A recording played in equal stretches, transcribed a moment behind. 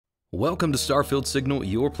Welcome to Starfield Signal,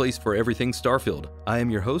 your place for everything Starfield. I am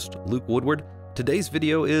your host, Luke Woodward. Today's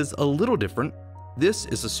video is a little different. This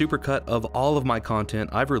is a supercut of all of my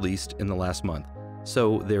content I've released in the last month.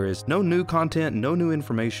 So there is no new content, no new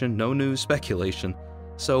information, no new speculation.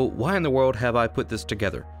 So why in the world have I put this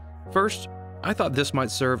together? First, I thought this might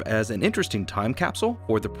serve as an interesting time capsule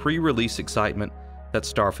for the pre-release excitement that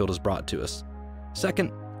Starfield has brought to us.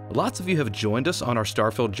 Second, lots of you have joined us on our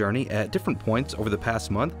Starfield journey at different points over the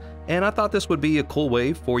past month, and I thought this would be a cool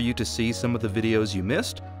way for you to see some of the videos you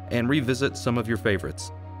missed and revisit some of your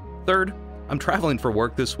favorites. Third, I'm traveling for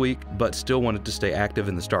work this week, but still wanted to stay active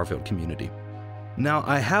in the Starfield community. Now,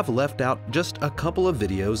 I have left out just a couple of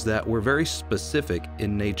videos that were very specific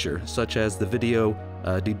in nature, such as the video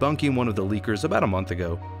debunking one of the leakers about a month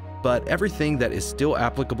ago, but everything that is still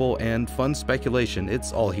applicable and fun speculation,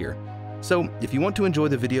 it's all here. So if you want to enjoy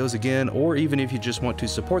the videos again, or even if you just want to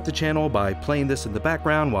support the channel by playing this in the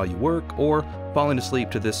background while you work or falling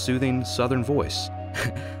asleep to this soothing southern voice,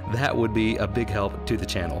 that would be a big help to the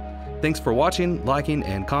channel. Thanks for watching, liking,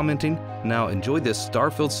 and commenting. Now enjoy this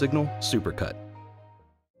Starfield Signal supercut.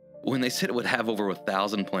 When they said it would have over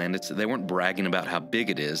 1,000 planets, they weren't bragging about how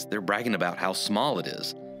big it is, they're bragging about how small it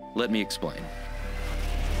is. Let me explain.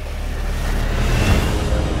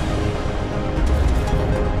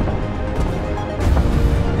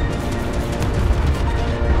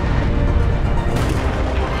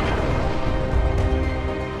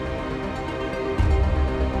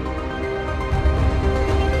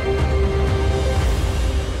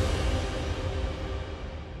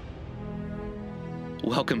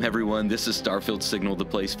 Welcome everyone, this is Starfield Signal, the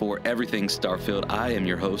place for everything Starfield. I am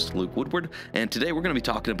your host, Luke Woodward, and today we're going to be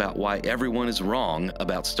talking about why everyone is wrong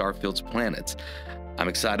about Starfield's planets. I'm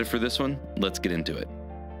excited for this one, let's get into it.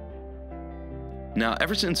 Now,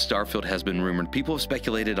 ever since Starfield has been rumored, people have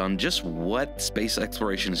speculated on just what space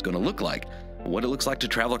exploration is going to look like, what it looks like to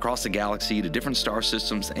travel across the galaxy to different star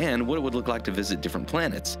systems, and what it would look like to visit different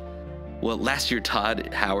planets. Well, last year,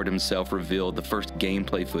 Todd Howard himself revealed the first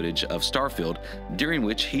gameplay footage of Starfield, during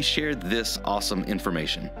which he shared this awesome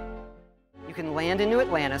information. You can land into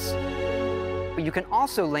Atlantis, but you can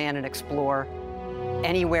also land and explore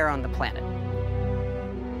anywhere on the planet.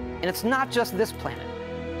 And it's not just this planet,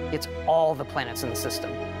 it's all the planets in the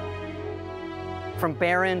system. From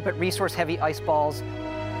barren but resource-heavy ice balls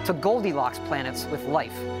to Goldilocks planets with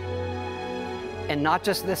life. And not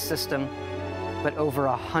just this system, but over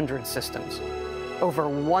 100 systems. Over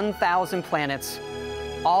 1,000 planets,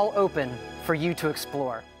 all open for you to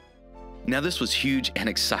explore. Now, this was huge and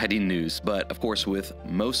exciting news, but of course, with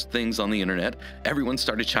most things on the internet, everyone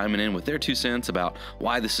started chiming in with their 2 cents about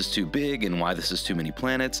why this is too big and why this is too many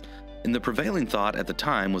planets. And the prevailing thought at the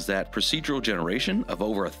time was that procedural generation of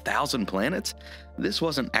over 1,000 planets, this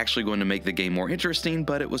wasn't actually going to make the game more interesting,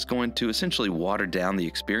 but it was going to essentially water down the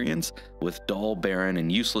experience with dull, barren,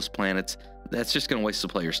 and useless planets. That's just going to waste the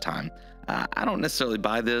player's time. I don't necessarily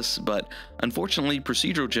buy this, but unfortunately,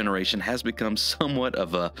 procedural generation has become somewhat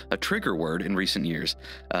of a trigger word in recent years.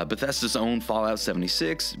 Bethesda's own Fallout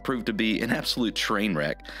 76 proved to be an absolute train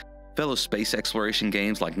wreck. Fellow space exploration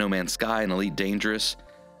games like No Man's Sky and Elite Dangerous,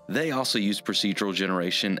 they also use procedural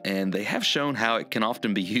generation, and they have shown how it can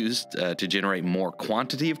often be used to generate more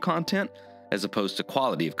quantity of content as opposed to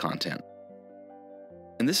quality of content.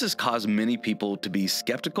 And this has caused many people to be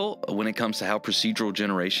skeptical when it comes to how procedural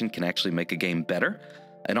generation can actually make a game better.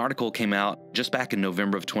 An article came out just back in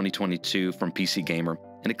November of 2022 from PC Gamer,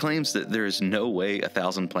 and it claims that there is no way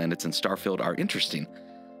 1,000 planets in Starfield are interesting.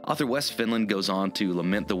 Author Wes Finland goes on to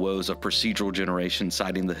lament the woes of procedural generation,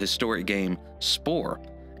 citing the historic game Spore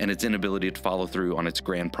and its inability to follow through on its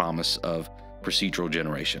grand promise of procedural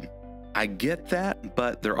generation. I get that,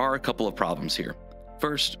 but there are a couple of problems here.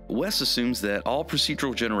 First, Wes assumes that all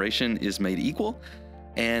procedural generation is made equal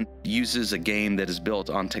and uses a game that is built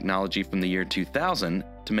on technology from the year 2000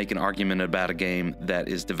 to make an argument about a game that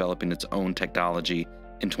is developing its own technology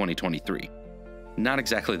in 2023. Not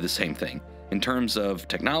exactly the same thing. In terms of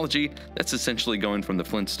technology, that's essentially going from the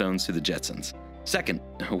Flintstones to the Jetsons. Second,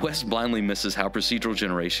 Wes blindly misses how procedural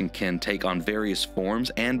generation can take on various forms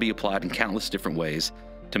and be applied in countless different ways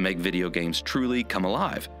to make video games truly come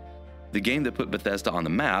alive. The game that put Bethesda on the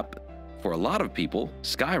map, for a lot of people,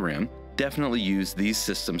 Skyrim, definitely used these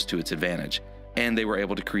systems to its advantage, and they were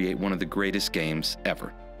able to create one of the greatest games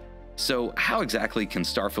ever. So how exactly can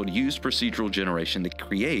Starfield use procedural generation to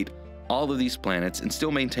create all of these planets and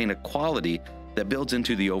still maintain a quality that builds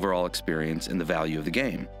into the overall experience and the value of the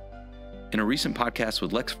game? In a recent podcast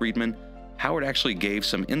with Lex Friedman, Howard actually gave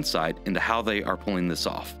some insight into how they are pulling this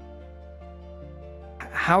off.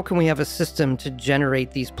 how can we have a system to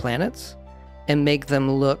generate these planets and make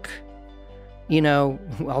them look, you know,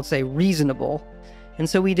 I'll say reasonable. And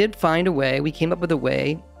so we did find a way, we came up with a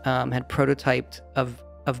way, had prototyped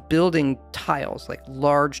of building tiles, like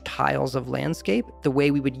large tiles of landscape, the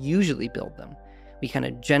way we would usually build them. We kind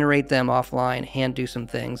of generate them offline, hand do some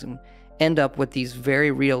things, and end up with these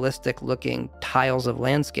very realistic looking tiles of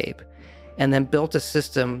landscape, and then built a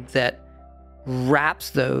system that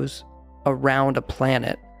wraps those around a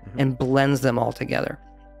planet and blends them all together.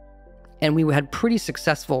 And we had pretty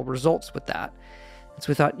successful results with that. And so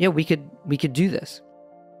we thought, yeah, we could do this.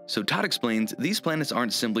 So Todd explains these planets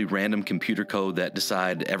aren't simply random computer code that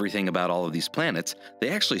decide everything about all of these planets. They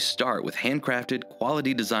actually start with handcrafted,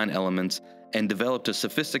 quality design elements and developed a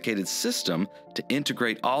sophisticated system to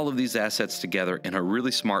integrate all of these assets together in a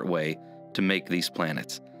really smart way to make these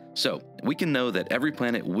planets. So we can know that every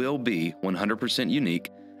planet will be 100%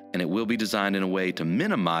 unique, and it will be designed in a way to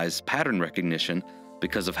minimize pattern recognition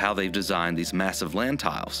because of how they've designed these massive land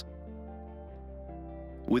tiles.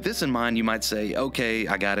 With this in mind, you might say, okay,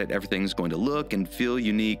 I got it, everything's going to look and feel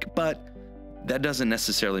unique, but that doesn't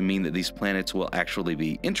necessarily mean that these planets will actually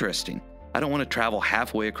be interesting. I don't want to travel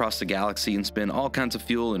halfway across the galaxy and spend all kinds of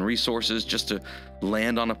fuel and resources just to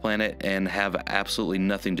land on a planet and have absolutely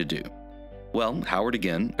nothing to do. Well, Howard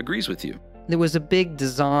again agrees with you. There was a big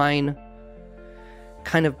design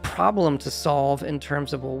kind of problem to solve in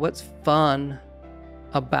terms of, well, what's fun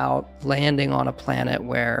about landing on a planet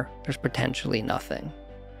where there's potentially nothing?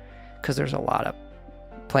 Because there's a lot of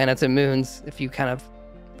planets and moons, if you kind of,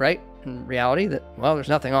 right, in reality, that, well, there's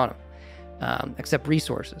nothing on them except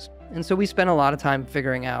resources. And so we spent a lot of time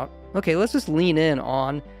figuring out, okay, let's just lean in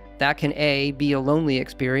on that can A, be a lonely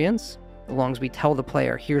experience, as long as we tell the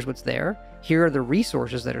player, here's what's there, here are the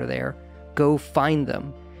resources that are there, go find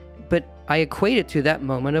them. But I equate it to that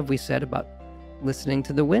moment of we said about listening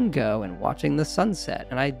to the wind go and watching the sunset.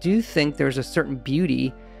 And I do think there's a certain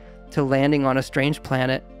beauty to landing on a strange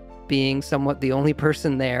planet, being somewhat the only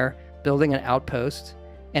person there, building an outpost,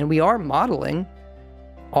 and we are modeling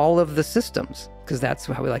all of the systems, because that's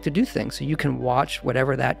how we like to do things. So you can watch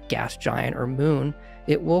whatever that gas giant or moon,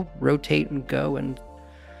 it will rotate and go, and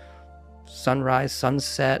sunrise,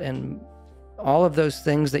 sunset, and all of those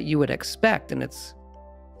things that you would expect, and it's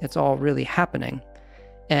all really happening.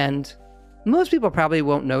 And most people probably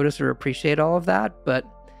won't notice or appreciate all of that, but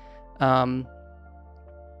I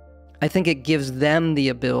think it gives them the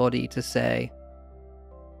ability to say,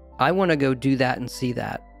 I want to go do that and see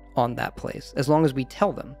that on that place, as long as we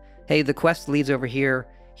tell them, hey, the quest leads over here,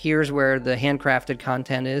 here's where the handcrafted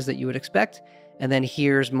content is that you would expect, and then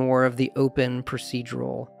here's more of the open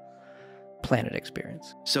procedural planet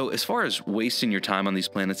experience. So as far as wasting your time on these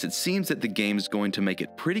planets, it seems that the game is going to make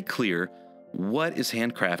it pretty clear what is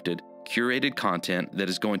handcrafted, curated content that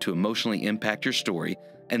is going to emotionally impact your story,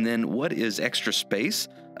 and then what is extra space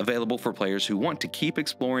available for players who want to keep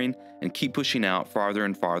exploring and keep pushing out farther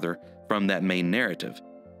and farther from that main narrative.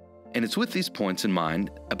 And it's with these points in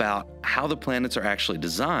mind about how the planets are actually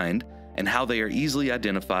designed and how they are easily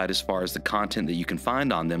identified as far as the content that you can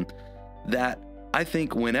find on them, that I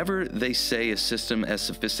think whenever they say a system as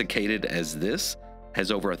sophisticated as this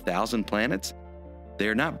has over 1,000 planets,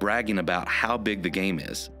 they're not bragging about how big the game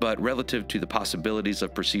is, but relative to the possibilities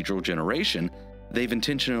of procedural generation, they've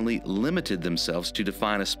intentionally limited themselves to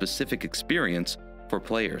define a specific experience for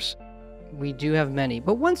players. We do have many,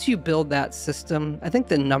 but once you build that system, I think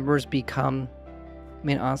the numbers become, I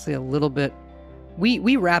mean, honestly, a little bit,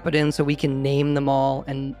 we wrap it in so we can name them all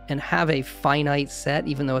and have a finite set,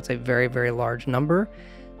 even though it's a very, very large number,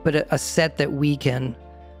 but a set that we can,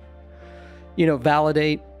 you know,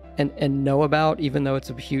 validate and know about, even though it's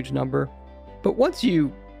a huge number. But once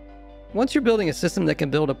you're building a system that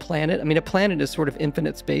can build a planet, I mean, a planet is sort of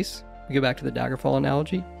infinite space. We go back to the Daggerfall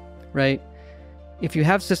analogy, right? If you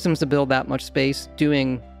have systems to build that much space,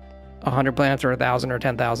 doing 100 planets or 1,000 or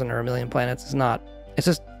 10,000 or 1,000,000 planets is not, it's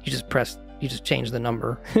just, you just change the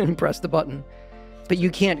number and press the button. But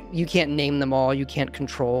you can't name them all. You can't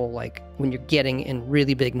control, like, when you're getting in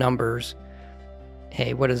really big numbers,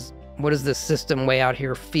 hey, what does this system way out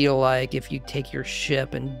here feel like if you take your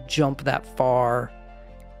ship and jump that far?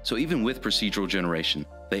 So even with procedural generation,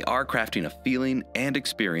 they are crafting a feeling and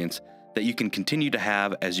experience that you can continue to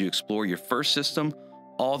have as you explore your first system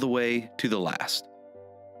all the way to the last.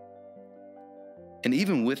 And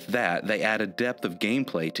even with that, they add a depth of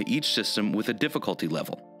gameplay to each system with a difficulty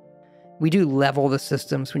level. We do level the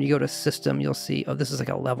systems. When you go to system, you'll see, oh, this is like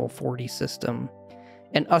a level 40 system.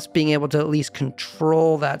 And us being able to at least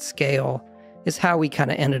control that scale is how we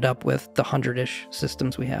kind of ended up with the 100-ish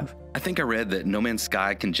systems we have. I think I read that No Man's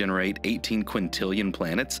Sky can generate 18 quintillion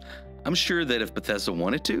planets. I'm sure that if Bethesda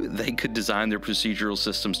wanted to, they could design their procedural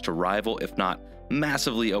systems to rival, if not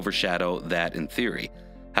massively overshadow, that in theory.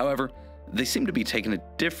 However, they seem to be taking a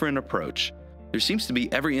different approach. There seems to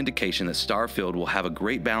be every indication that Starfield will have a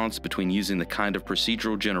great balance between using the kind of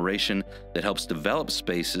procedural generation that helps develop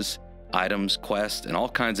spaces, items, quests, and all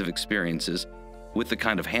kinds of experiences, with the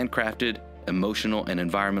kind of handcrafted, emotional, and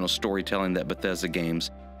environmental storytelling that Bethesda games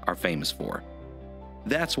are famous for.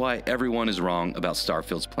 That's why everyone is wrong about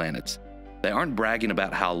Starfield's planets. They aren't bragging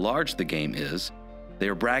about how large the game is, they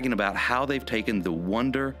are bragging about how they've taken the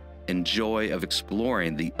wonder and joy of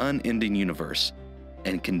exploring the unending universe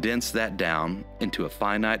and condensed that down into a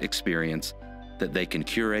finite experience that they can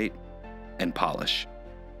curate and polish.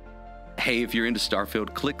 Hey, if you're into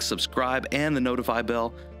Starfield, click subscribe and the notify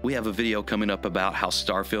bell. We have a video coming up about how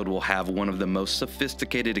Starfield will have one of the most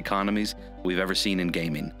sophisticated economies we've ever seen in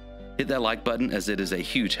gaming. Hit that like button as it is a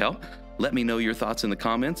huge help. Let me know your thoughts in the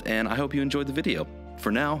comments, and I hope you enjoyed the video.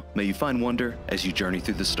 For now, may you find wonder as you journey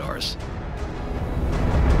through the stars.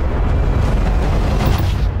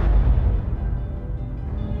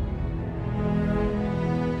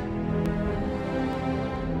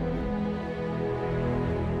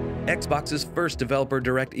 Xbox's first Developer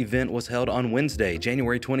Direct event was held on Wednesday,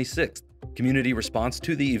 January 26th. Community response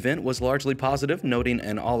to the event was largely positive, noting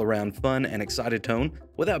an all-around fun and excited tone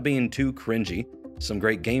without being too cringy. Some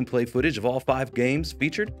great gameplay footage of all 5 games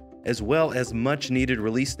featured, as well as much-needed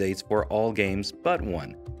release dates for all games but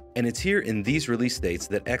one. And it's here in these release dates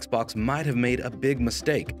that Xbox might have made a big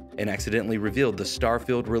mistake and accidentally revealed the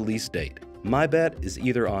Starfield release date. My bet is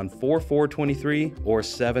either on 4/4/23 or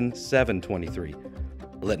 7/7/23.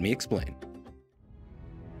 Let me explain.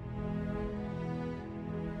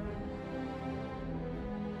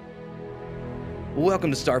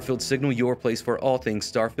 Welcome to Starfield Signal, your place for all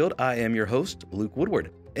things Starfield. I am your host, Luke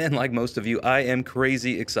Woodward. And like most of you, I am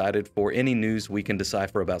crazy excited for any news we can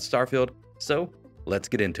decipher about Starfield, so let's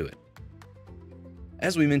get into it.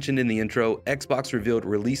 As we mentioned in the intro, Xbox revealed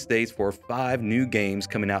release dates for 5 new games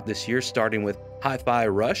coming out this year, starting with Hi-Fi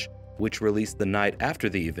Rush, which released the night after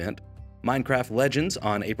the event, Minecraft Legends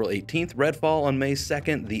on April 18th, Redfall on May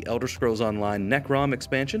 2nd, the Elder Scrolls Online Necrom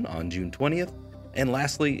expansion on June 20th, and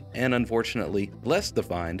lastly, and unfortunately less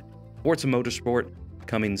defined, Forza Motorsport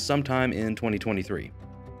coming sometime in 2023.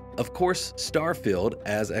 Of course, Starfield,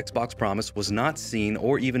 as Xbox promised, was not seen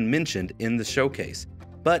or even mentioned in the showcase,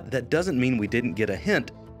 but that doesn't mean we didn't get a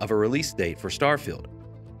hint of a release date for Starfield.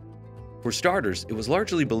 For starters, it was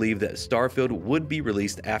largely believed that Starfield would be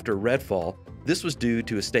released after Redfall. This was due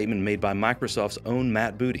to a statement made by Microsoft's own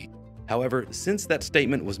Matt Booty. However, since that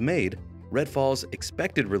statement was made, Redfall's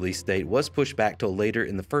expected release date was pushed back till later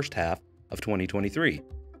in the first half of 2023,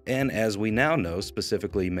 and as we now know,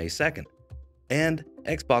 specifically May 2nd. And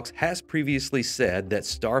Xbox has previously said that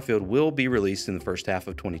Starfield will be released in the first half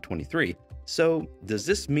of 2023. So does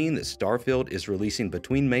this mean that Starfield is releasing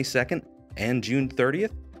between May 2nd and June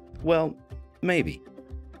 30th? Well, maybe.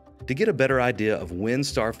 To get a better idea of when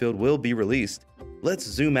Starfield will be released, let's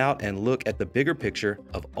zoom out and look at the bigger picture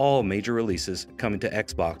of all major releases coming to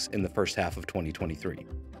Xbox in the first half of 2023.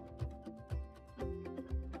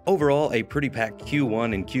 Overall, a pretty packed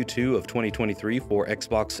Q1 and Q2 of 2023 for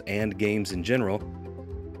Xbox and games in general.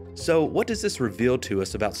 So what does this reveal to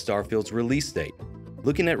us about Starfield's release date?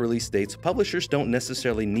 Looking at release dates, publishers don't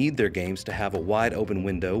necessarily need their games to have a wide open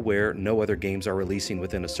window where no other games are releasing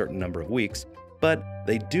within a certain number of weeks, but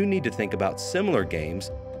they do need to think about similar games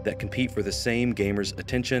that compete for the same gamers'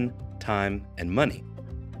 attention, time, and money.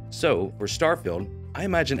 So, for Starfield, I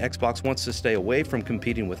imagine Xbox wants to stay away from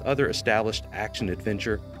competing with other established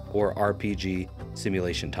action-adventure or RPG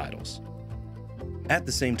simulation titles. At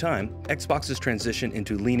the same time, Xbox's transition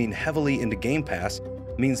into leaning heavily into Game Pass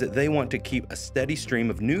means that they want to keep a steady stream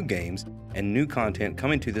of new games and new content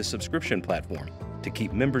coming to this subscription platform to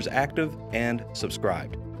keep members active and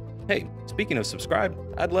subscribed. Hey, speaking of subscribed,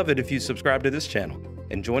 I'd love it if you subscribe to this channel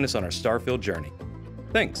and join us on our Starfield journey.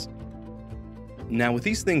 Thanks. Now, with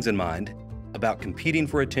these things in mind, about competing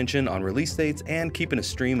for attention on release dates and keeping a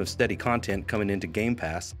stream of steady content coming into Game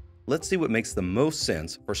Pass, let's see what makes the most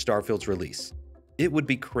sense for Starfield's release. It would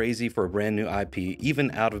be crazy for a brand new IP,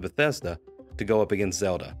 even out of Bethesda, to go up against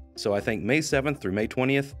Zelda, so I think May 7th through May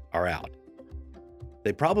 20th are out.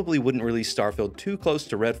 They probably wouldn't release Starfield too close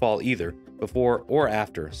to Redfall either, before or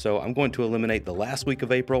after, so I'm going to eliminate the last week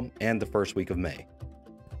of April and the first week of May.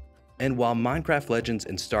 And while Minecraft Legends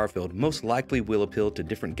and Starfield most likely will appeal to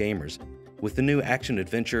different gamers, with the new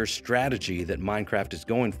action-adventure strategy that Minecraft is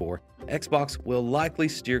going for, Xbox will likely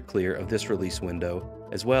steer clear of this release window,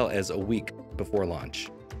 as well as a week before launch.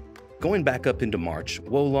 Going back up into March,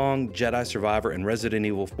 Wolong, Jedi Survivor, and Resident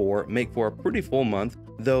Evil 4 make for a pretty full month,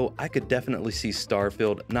 though I could definitely see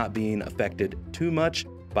Starfield not being affected too much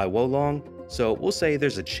by Wolong, so we'll say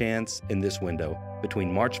there's a chance in this window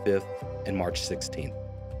between March 5th and March 16th.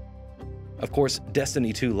 Of course,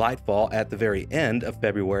 Destiny 2 Lightfall at the very end of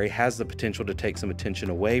February has the potential to take some attention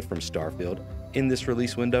away from Starfield in this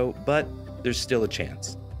release window, but there's still a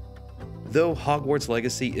chance. Though Hogwarts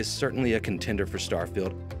Legacy is certainly a contender for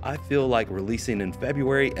Starfield, I feel like releasing in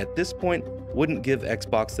February at this point wouldn't give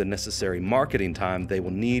Xbox the necessary marketing time they will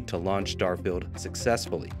need to launch Starfield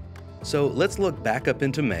successfully. So let's look back up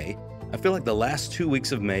into May. I feel like the last 2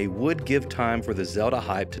 weeks of May would give time for the Zelda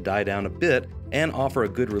hype to die down a bit and offer a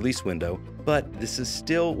good release window, but this is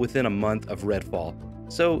still within a month of Redfall,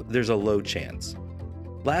 so there's a low chance.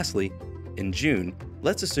 Lastly, in June,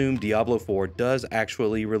 let's assume Diablo 4 does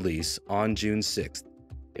actually release on June 6th.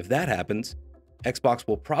 If that happens, Xbox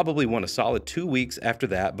will probably want a solid 2 weeks after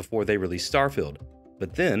that before they release Starfield,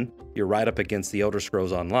 but then you're right up against the Elder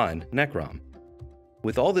Scrolls Online Necrom.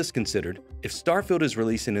 With all this considered, if Starfield is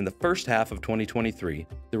releasing in the first half of 2023,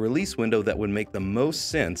 the release window that would make the most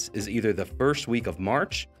sense is either the first week of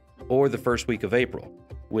March or the first week of April,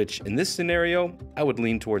 which in this scenario, I would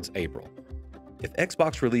lean towards April. If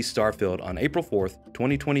Xbox released Starfield on April 4th,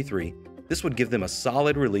 2023, this would give them a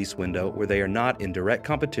solid release window where they are not in direct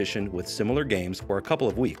competition with similar games for a couple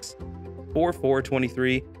of weeks.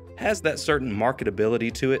 4/4/23 has that certain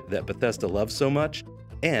marketability to it that Bethesda loves so much,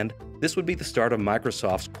 and this would be the start of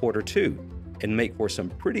Microsoft's Q2 and make for some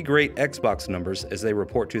pretty great Xbox numbers as they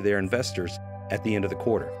report to their investors at the end of the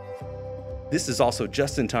quarter. This is also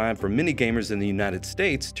just in time for many gamers in the United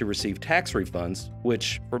States to receive tax refunds,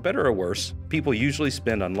 which, for better or worse, people usually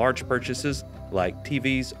spend on large purchases like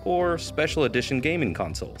TVs or special edition gaming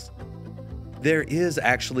consoles. There is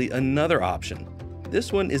actually another option.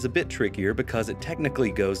 This one is a bit trickier because it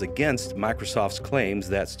technically goes against Microsoft's claims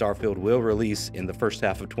that Starfield will release in the first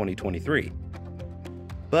half of 2023.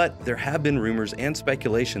 But there have been rumors and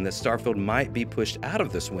speculation that Starfield might be pushed out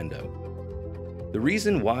of this window. The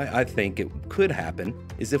reason why I think it could happen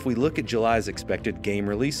is if we look at July's expected game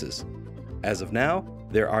releases. As of now,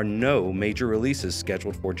 there are no major releases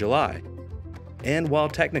scheduled for July. And while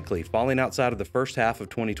technically falling outside of the first half of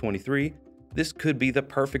 2023, this could be the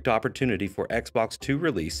perfect opportunity for Xbox to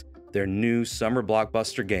release their new summer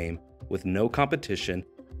blockbuster game with no competition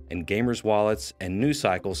and gamers' wallets and news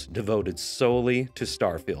cycles devoted solely to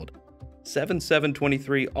Starfield.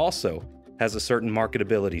 7/7/23 also has a certain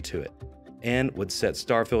marketability to it and would set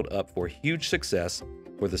Starfield up for huge success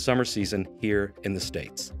for the summer season here in the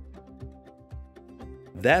States.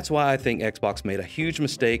 That's why I think Xbox made a huge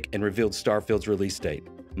mistake and revealed Starfield's release date.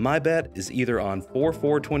 My bet is either on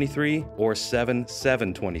 4/4/23 or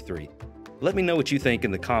 7/7/23. Let me know what you think in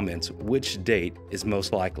the comments which date is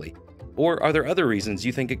most likely. Or are there other reasons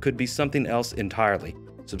you think it could be something else entirely?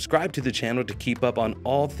 Subscribe to the channel to keep up on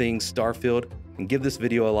all things Starfield and give this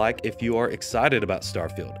video a like if you are excited about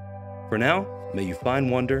Starfield. For now, may you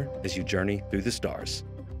find wonder as you journey through the stars.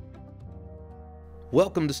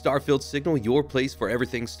 Welcome to Starfield Signal, your place for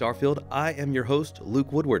everything Starfield. I am your host,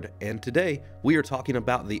 Luke Woodward, and today we are talking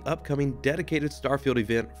about the upcoming dedicated Starfield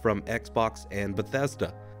event from Xbox and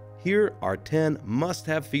Bethesda. Here are 10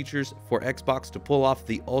 must-have features for Xbox to pull off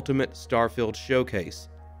the ultimate Starfield showcase.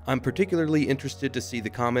 I'm particularly interested to see the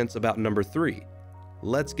comments about number 3.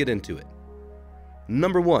 Let's get into it.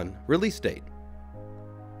 Number 1, release date.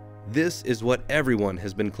 This is what everyone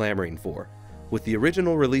has been clamoring for. With the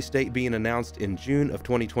original release date being announced in June of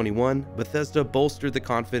 2021, Bethesda bolstered the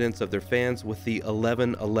confidence of their fans with the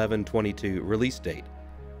 11/11/22 release date.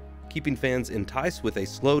 Keeping fans enticed with a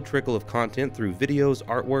slow trickle of content through videos,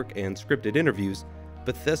 artwork, and scripted interviews,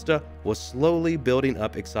 Bethesda was slowly building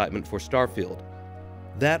up excitement for Starfield.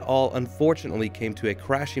 That all unfortunately came to a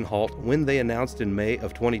crashing halt when they announced in May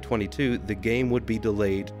of 2022 the game would be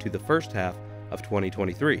delayed to the first half of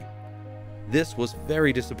 2023. This was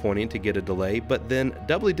very disappointing to get a delay, but then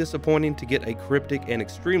doubly disappointing to get a cryptic and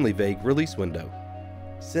extremely vague release window.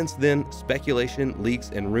 Since then, speculation, leaks,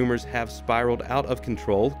 and rumors have spiraled out of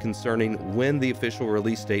control concerning when the official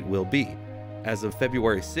release date will be. As of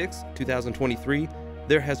February 6, 2023,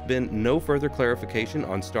 there has been no further clarification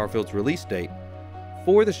on Starfield's release date.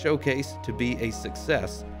 For the showcase to be a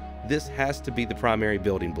success, this has to be the primary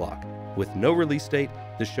building block. With no release date,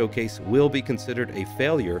 the showcase will be considered a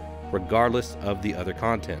failure regardless of the other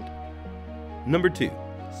content. Number 2,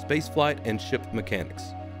 spaceflight and ship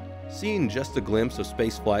mechanics. Seeing just a glimpse of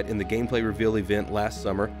spaceflight in the gameplay reveal event last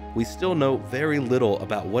summer, we still know very little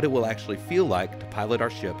about what it will actually feel like to pilot our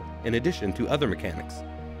ship in addition to other mechanics.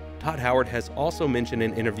 Todd Howard has also mentioned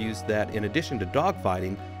in interviews that in addition to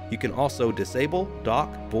dogfighting, you can also disable,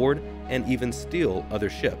 dock, board, and even steal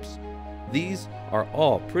other ships. These are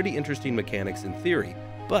all pretty interesting mechanics in theory,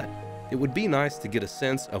 but it would be nice to get a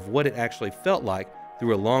sense of what it actually felt like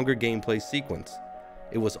through a longer gameplay sequence.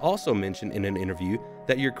 It was also mentioned in an interview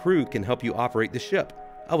that your crew can help you operate the ship.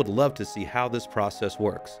 I would love to see how this process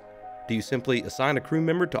works. Do you simply assign a crew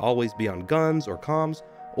member to always be on guns or comms,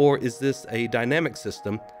 or is this a dynamic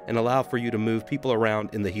system and allow for you to move people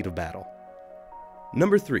around in the heat of battle?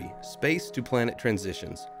 Number 3, space to planet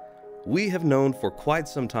transitions. We have known for quite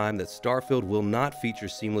some time that Starfield will not feature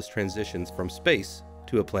seamless transitions from space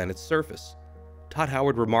to a planet's surface. Todd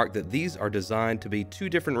Howard remarked that these are designed to be two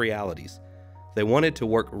different realities. They wanted to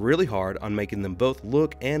work really hard on making them both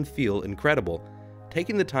look and feel incredible.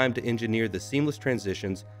 Taking the time to engineer the seamless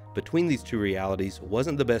transitions between these two realities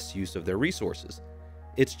wasn't the best use of their resources.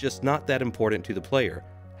 It's just not that important to the player,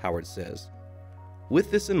 Howard says.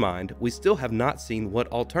 With this in mind, we still have not seen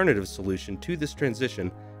what alternative solution to this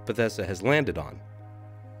transition Bethesda has landed on.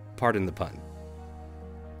 Pardon the pun.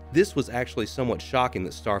 This was actually somewhat shocking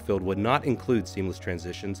that Starfield would not include seamless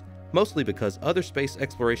transitions, mostly because other space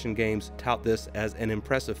exploration games tout this as an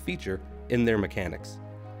impressive feature in their mechanics.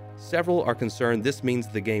 Several are concerned this means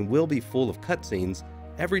the game will be full of cutscenes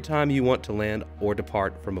every time you want to land or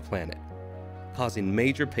depart from a planet, causing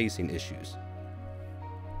major pacing issues.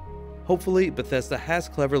 Hopefully, Bethesda has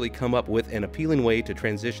cleverly come up with an appealing way to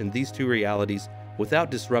transition these two realities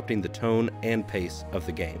without disrupting the tone and pace of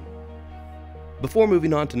the game. Before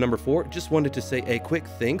moving on to number 4, just wanted to say a quick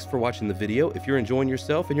thanks for watching the video. If you're enjoying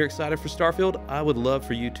yourself and you're excited for Starfield, I would love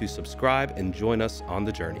for you to subscribe and join us on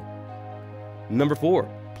the journey. Number 4,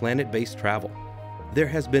 planet-based travel. There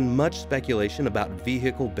has been much speculation about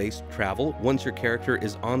vehicle-based travel once your character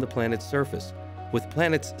is on the planet's surface. With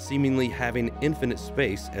planets seemingly having infinite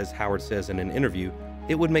space, as Howard says in an interview,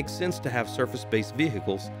 it would make sense to have surface-based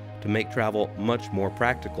vehicles to make travel much more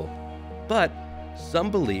practical. But some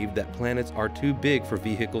believe that planets are too big for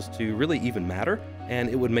vehicles to really even matter, and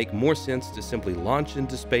it would make more sense to simply launch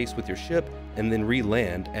into space with your ship and then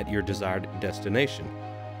re-land at your desired destination.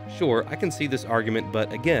 Sure, I can see this argument,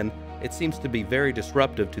 but again, it seems to be very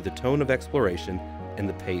disruptive to the tone of exploration and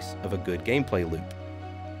the pace of a good gameplay loop.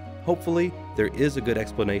 Hopefully, there is a good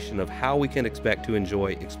explanation of how we can expect to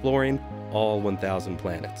enjoy exploring all 1,000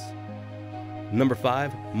 planets. Number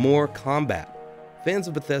 5, more combat. Fans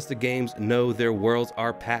of Bethesda games know their worlds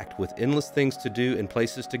are packed with endless things to do and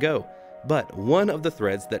places to go, but one of the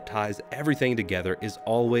threads that ties everything together is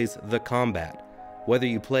always the combat. Whether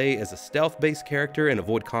you play as a stealth-based character and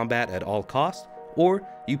avoid combat at all costs, or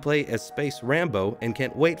you play as Space Rambo and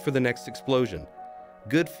can't wait for the next explosion.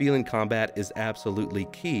 Good feeling combat is absolutely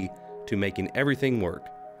key to making everything work.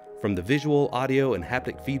 From the visual, audio, and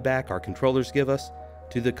haptic feedback our controllers give us,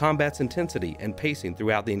 to the combat's intensity and pacing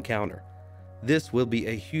throughout the encounter. This will be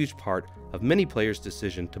a huge part of many players'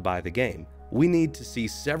 decision to buy the game. We need to see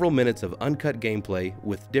several minutes of uncut gameplay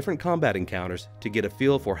with different combat encounters to get a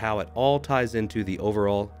feel for how it all ties into the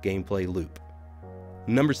overall gameplay loop.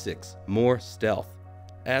 Number 6, more stealth.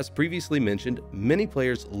 As previously mentioned, many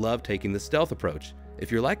players love taking the stealth approach.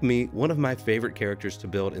 If you're like me, one of my favorite characters to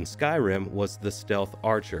build in Skyrim was the stealth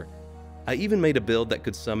archer. I even made a build that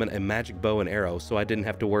could summon a magic bow and arrow so I didn't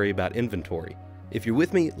have to worry about inventory. If you're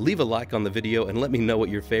with me, leave a like on the video and let me know what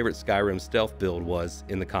your favorite Skyrim stealth build was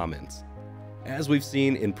in the comments. As we've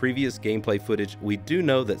seen in previous gameplay footage, we do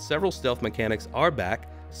know that several stealth mechanics are back,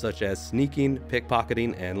 such as sneaking,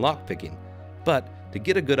 pickpocketing, and lockpicking. But to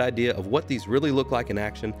get a good idea of what these really look like in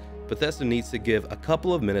action, Bethesda needs to give a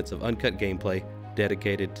couple of minutes of uncut gameplay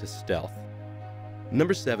dedicated to stealth.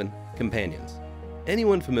 Number 7, companions.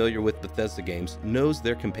 Anyone familiar with Bethesda games knows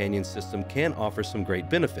their companion system can offer some great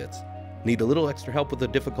benefits. Need a little extra help with a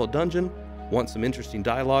difficult dungeon? Want some interesting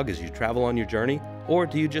dialogue as you travel on your journey? Or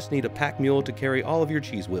do you just need a pack mule to carry all of your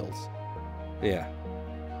cheese wheels? Yeah.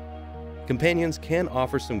 Companions can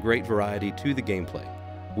offer some great variety to the gameplay.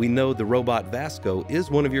 We know the robot Vasco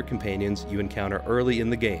is one of your companions you encounter early in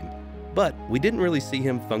the game, but we didn't really see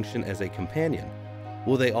him function as a companion.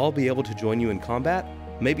 Will they all be able to join you in combat?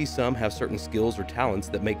 Maybe some have certain skills or talents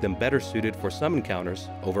that make them better suited for some encounters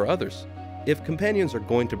over others. If companions are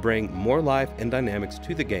going to bring more life and dynamics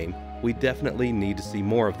to the game, we definitely need to see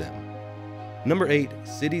more of them. Number 8,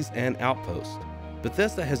 cities and outposts.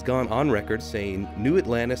 Bethesda has gone on record saying New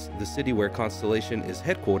Atlantis, the city where Constellation is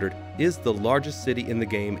headquartered, is the largest city in the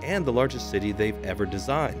game and the largest city they've ever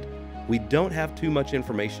designed. We don't have too much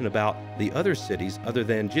information about the other cities other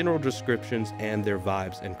than general descriptions and their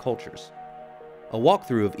vibes and cultures. A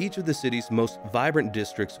walkthrough of each of the city's most vibrant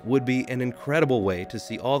districts would be an incredible way to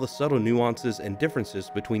see all the subtle nuances and differences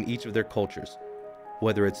between each of their cultures.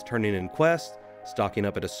 Whether it's turning in quests, stocking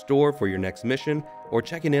up at a store for your next mission, or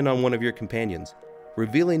checking in on one of your companions,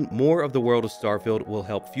 revealing more of the world of Starfield will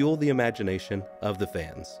help fuel the imagination of the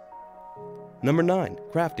fans. Number 9.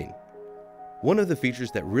 Crafting. One of the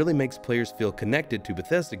features that really makes players feel connected to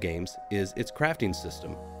Bethesda games is its crafting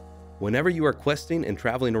system. Whenever you are questing and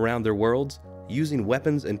traveling around their worlds, using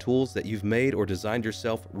weapons and tools that you've made or designed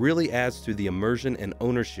yourself really adds to the immersion and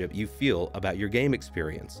ownership you feel about your game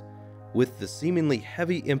experience. With the seemingly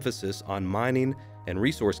heavy emphasis on mining and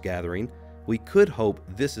resource gathering, we could hope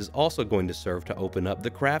this is also going to serve to open up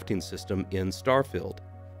the crafting system in Starfield.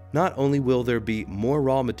 Not only will there be more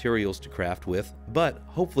raw materials to craft with, but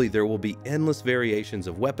hopefully there will be endless variations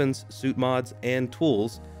of weapons, suit mods, and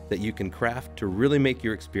tools that you can craft to really make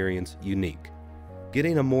your experience unique.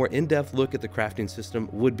 Getting a more in-depth look at the crafting system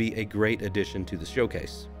would be a great addition to the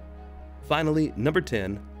showcase. Finally, number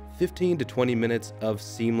 10, 15 to 20 minutes of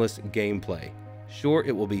seamless gameplay. Sure,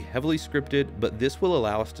 it will be heavily scripted, but this will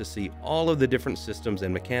allow us to see all of the different systems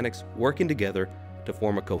and mechanics working together to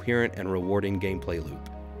form a coherent and rewarding gameplay loop.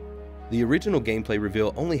 The original gameplay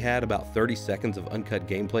reveal only had about 30 seconds of uncut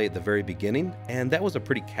gameplay at the very beginning, and that was a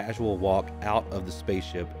pretty casual walk out of the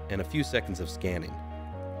spaceship and a few seconds of scanning.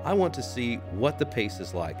 I want to see what the pace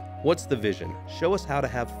is like. What's the vision? Show us how to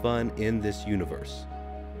have fun in this universe.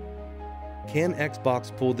 Can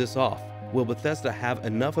Xbox pull this off? Will Bethesda have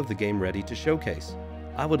enough of the game ready to showcase?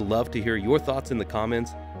 I would love to hear your thoughts in the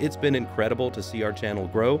comments. It's been incredible to see our channel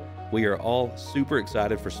grow. We are all super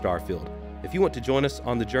excited for Starfield. If you want to join us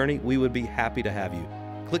on the journey, we would be happy to have you.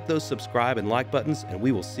 Click those subscribe and like buttons, and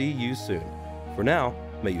we will see you soon. For now,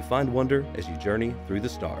 may you find wonder as you journey through the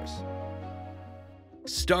stars.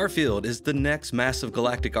 Starfield is the next massive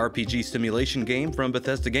galactic RPG simulation game from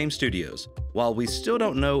Bethesda Game Studios. While we still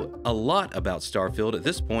don't know a lot about Starfield at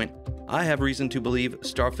this point, I have reason to believe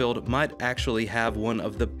Starfield might actually have one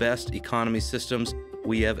of the best economy systems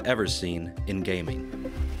we have ever seen in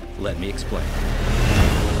gaming. Let me explain.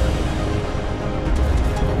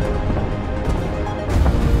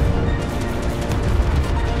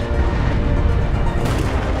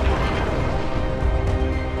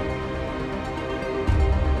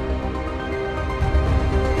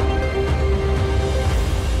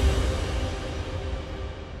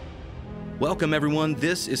 Welcome everyone,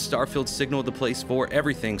 this is Starfield Signal, the place for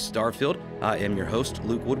everything Starfield. I am your host,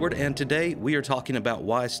 Luke Woodward, and today we are talking about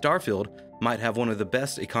why Starfield might have one of the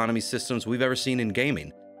best economy systems we've ever seen in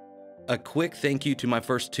gaming. A quick thank you to my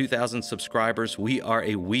first 2,000 subscribers. We are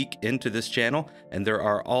a week into this channel, and there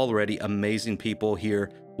are already amazing people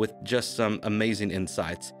here with just some amazing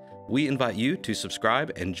insights. We invite you to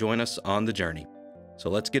subscribe and join us on the journey. So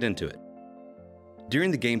let's get into it.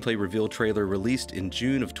 During the gameplay reveal trailer released in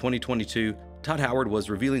June of 2022, Todd Howard was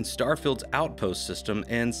revealing Starfield's Outpost system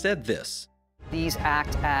and said this. These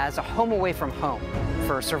act as a home away from home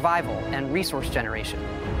for survival and resource generation.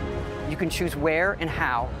 You can choose where and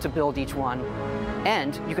how to build each one,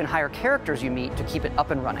 and you can hire characters you meet to keep it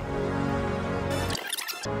up and running.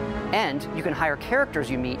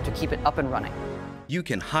 You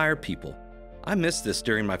can hire people. I missed this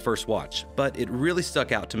during my first watch, but it really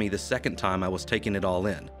stuck out to me the second time I was taking it all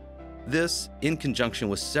in. This, in conjunction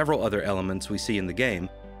with several other elements we see in the game,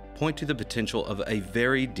 point to the potential of a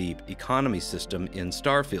very deep economy system in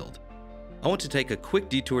Starfield. I want to take a quick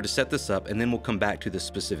detour to set this up, and then we'll come back to the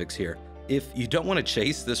specifics here. If you don't want to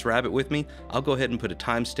chase this rabbit with me, I'll go ahead and put a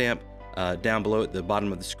timestamp down below at the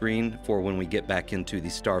bottom of the screen for when we get back into the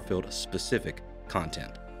Starfield specific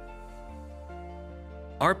content.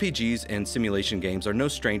 RPGs and simulation games are no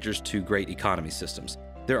strangers to great economy systems.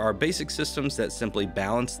 There are basic systems that simply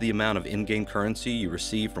balance the amount of in-game currency you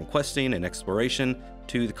receive from questing and exploration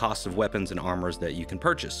to the cost of weapons and armors that you can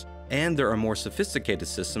purchase. And there are more sophisticated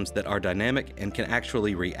systems that are dynamic and can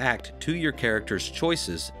actually react to your character's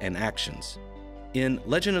choices and actions. In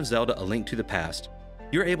Legend of Zelda: A Link to the Past,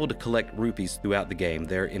 you're able to collect rupees throughout the game,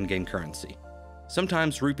 their in-game currency.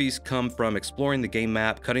 Sometimes rupees come from exploring the game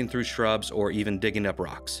map, cutting through shrubs, or even digging up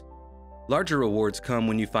rocks. Larger rewards come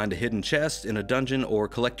when you find a hidden chest in a dungeon or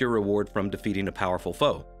collect your reward from defeating a powerful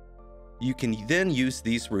foe. You can then use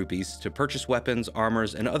these rupees to purchase weapons,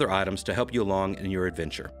 armors, and other items to help you along in your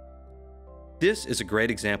adventure. This is a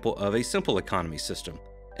great example of a simple economy system,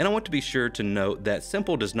 and I want to be sure to note that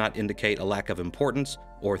simple does not indicate a lack of importance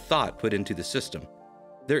or thought put into the system.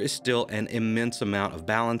 There is still an immense amount of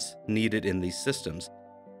balance needed in these systems.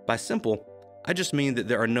 By simple, I just mean that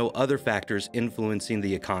there are no other factors influencing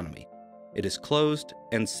the economy. It is closed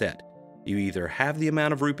and set. You either have the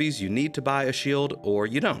amount of rupees you need to buy a shield or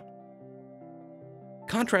you don't.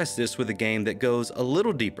 Contrast this with a game that goes a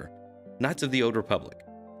little deeper, Knights of the Old Republic.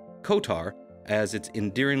 KOTOR, as it's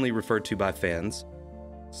endearingly referred to by fans,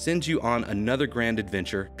 sends you on another grand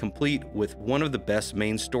adventure complete with one of the best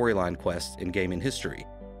main storyline quests in gaming history.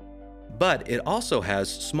 But it also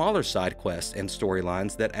has smaller side quests and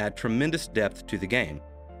storylines that add tremendous depth to the game.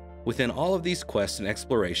 Within all of these quests and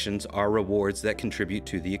explorations are rewards that contribute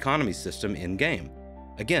to the economy system in-game,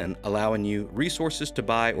 again allowing you resources to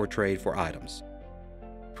buy or trade for items.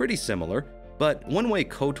 Pretty similar, but one way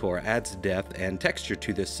KOTOR adds depth and texture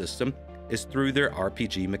to this system is through their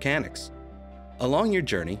RPG mechanics. Along your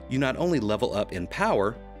journey, you not only level up in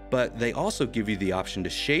power, but they also give you the option to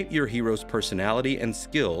shape your hero's personality and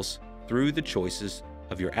skills through the choices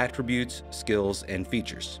of your attributes, skills, and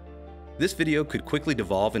features. This video could quickly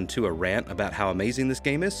devolve into a rant about how amazing this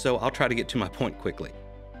game is, so I'll try to get to my point quickly.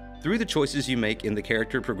 Through the choices you make in the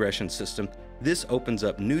character progression system, this opens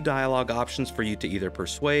up new dialogue options for you to either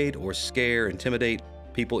persuade or scare, intimidate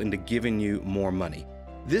people into giving you more money.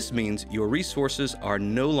 This means your resources are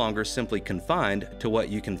no longer simply confined to what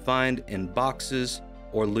you can find in boxes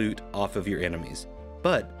or loot off of your enemies,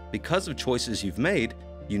 but because of choices you've made,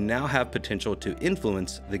 you now have potential to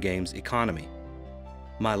influence the game's economy.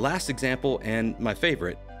 My last example, and my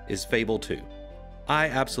favorite, is Fable 2. I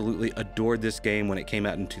absolutely adored this game when it came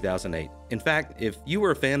out in 2008. In fact, if you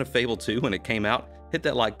were a fan of Fable 2 when it came out, hit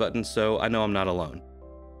that like button so I know I'm not alone.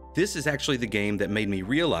 This is actually the game that made me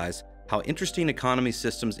realize how interesting economy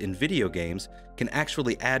systems in video games can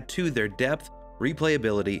actually add to their depth,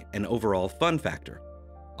 replayability, and overall fun factor.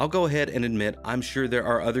 I'll go ahead and admit I'm sure there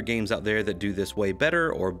are other games out there that do this way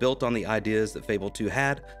better or built on the ideas that Fable 2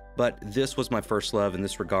 had, but this was my first love in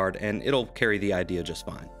this regard and it'll carry the idea just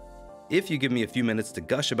fine. If you give me a few minutes to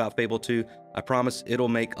gush about Fable 2, I promise it'll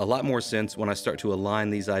make a lot more sense when I start to align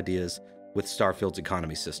these ideas with Starfield's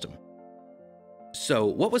economy system. So,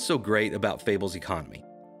 what was so great about Fable's economy?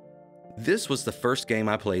 This was the first game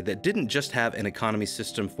I played that didn't just have an economy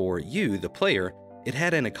system for you, the player, it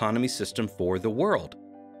had an economy system for the world.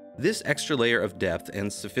 This extra layer of depth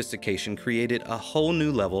and sophistication created a whole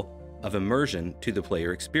new level of immersion to the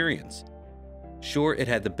player experience. Sure, it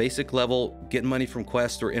had the basic level, get money from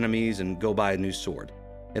quests or enemies and go buy a new sword.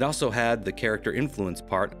 It also had the character influence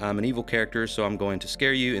part, I'm an evil character so I'm going to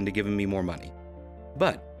scare you into giving me more money.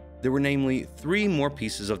 But there were namely 3 more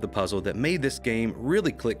pieces of the puzzle that made this game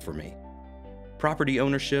really click for me. Property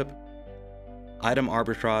ownership, item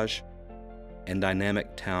arbitrage, and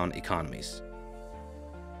dynamic town economies.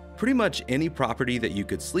 Pretty much any property that you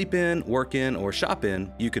could sleep in, work in, or shop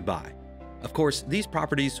in, you could buy. Of course, these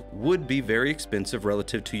properties would be very expensive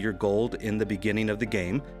relative to your gold in the beginning of the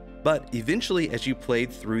game, but eventually as you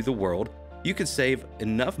played through the world, you could save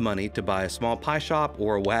enough money to buy a small pie shop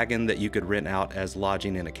or a wagon that you could rent out as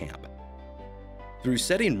lodging in a camp. Through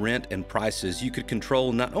setting rent and prices, you could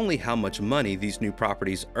control not only how much money these new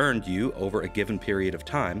properties earned you over a given period of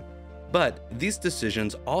time, but these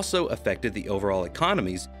decisions also affected the overall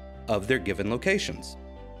economies of their given locations.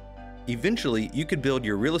 Eventually, you could build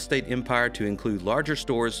your real estate empire to include larger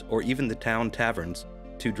stores or even the town taverns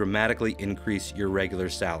to dramatically increase your regular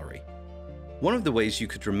salary. One of the ways you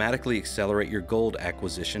could dramatically accelerate your gold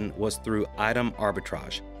acquisition was through item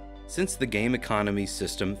arbitrage. Since the game economy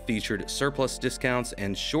system featured surplus discounts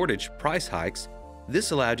and shortage price hikes,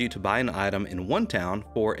 this allowed you to buy an item in one town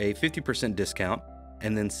for a 50% discount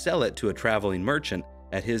and then sell it to a traveling merchant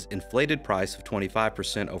at his inflated price of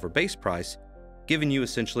 25% over base price, giving you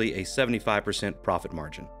essentially a 75% profit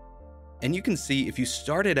margin. And you can see if you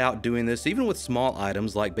started out doing this even with small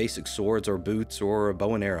items like basic swords or boots or a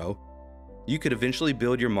bow and arrow, you could eventually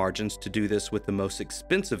build your margins to do this with the most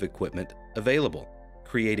expensive equipment available,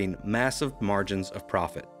 creating massive margins of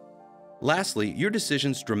profit. Lastly, your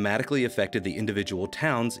decisions dramatically affected the individual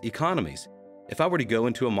town's economies. If I were to go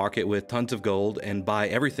into a market with tons of gold and buy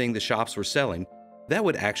everything the shops were selling, that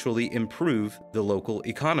would actually improve the local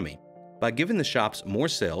economy. By giving the shops more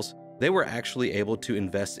sales, they were actually able to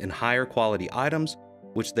invest in higher quality items,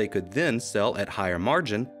 which they could then sell at higher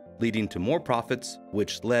margin, leading to more profits,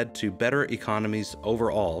 which led to better economies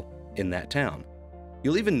overall in that town.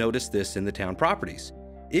 You'll even notice this in the town properties.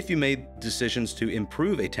 If you made decisions to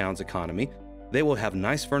improve a town's economy, they will have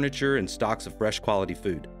nice furniture and stocks of fresh quality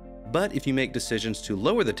food. But if you make decisions to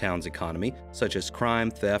lower the town's economy, such as crime,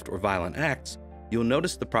 theft, or violent acts, you'll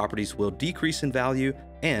notice the properties will decrease in value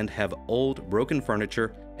and have old, broken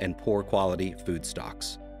furniture and poor quality food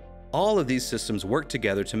stocks. All of these systems work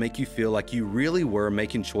together to make you feel like you really were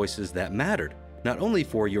making choices that mattered, not only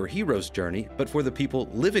for your hero's journey, but for the people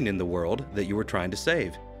living in the world that you were trying to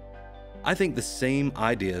save. I think the same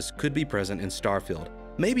ideas could be present in Starfield.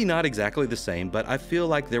 Maybe not exactly the same, but I feel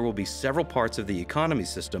like there will be several parts of the economy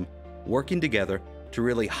system working together to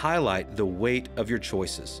really highlight the weight of your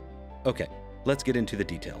choices. Okay, let's get into the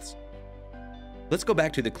details. Let's go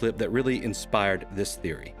back to the clip that really inspired this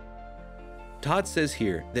theory. Todd says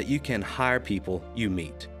here that you can hire people you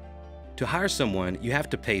meet. To hire someone, you have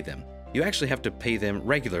to pay them. You actually have to pay them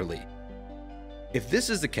regularly. If this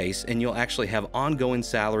is the case and you'll actually have ongoing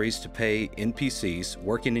salaries to pay NPCs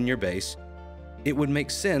working in your base, it would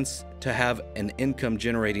make sense to have an income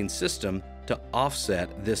generating system to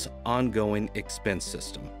offset this ongoing expense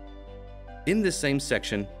system. In this same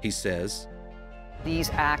section, he says, These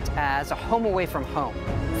act as a home away from home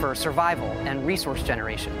for survival and resource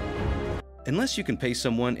generation. Unless you can pay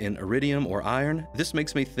someone in iridium or iron, this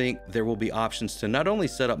makes me think there will be options to not only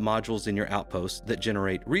set up modules in your outpost that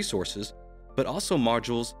generate resources, but also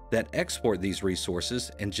modules that export these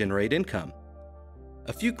resources and generate income.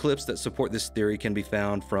 A few clips that support this theory can be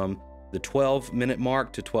found from the 12-minute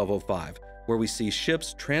mark to 12:05, where we see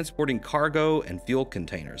ships transporting cargo and fuel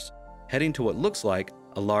containers, heading to what looks like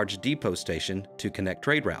a large depot station to connect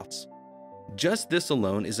trade routes. Just this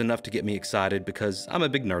alone is enough to get me excited because I'm a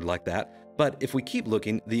big nerd like that, but if we keep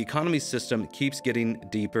looking, the economy system keeps getting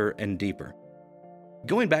deeper and deeper.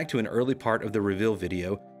 Going back to an early part of the reveal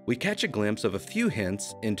video, we catch a glimpse of a few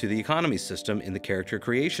hints into the economy system in the character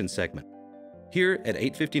creation segment. Here at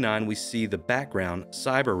 8:59, we see the background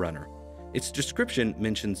Cyber Runner. Its description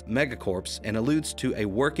mentions megacorps and alludes to a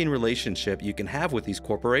working relationship you can have with these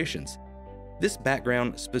corporations. This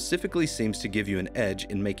background specifically seems to give you an edge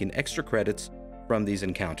in making extra credits from these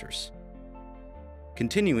encounters.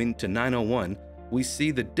 Continuing to 9:01, we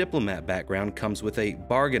see the diplomat background comes with a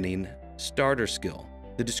bargaining starter skill.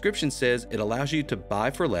 The description says it allows you to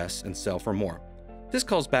buy for less and sell for more. This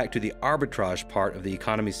calls back to the arbitrage part of the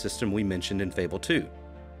economy system we mentioned in Fable 2.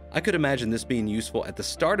 I could imagine this being useful at the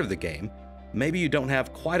start of the game. Maybe you don't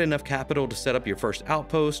have quite enough capital to set up your first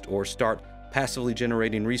outpost or start passively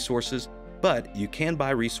generating resources, but you can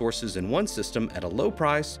buy resources in one system at a low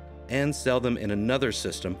price and sell them in another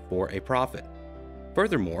system for a profit.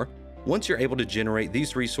 Furthermore, once you're able to generate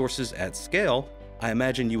these resources at scale, I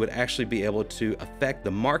imagine you would actually be able to affect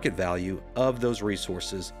the market value of those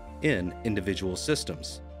resources in individual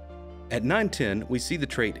systems. At 9:10, we see the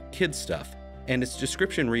trait Kid Stuff, and its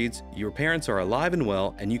description reads, your parents are alive and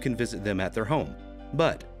well and you can visit them at their home,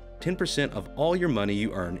 but 10% of all your money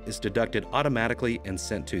you earn is deducted automatically and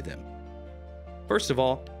sent to them. First of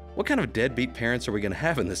all, what kind of deadbeat parents are we going to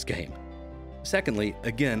have in this game? Secondly,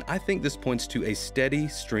 again, I think this points to a steady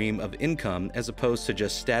stream of income as opposed to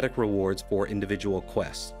just static rewards for individual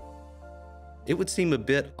quests. It would seem a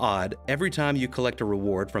bit odd every time you collect a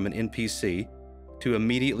reward from an NPC to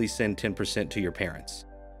immediately send 10% to your parents.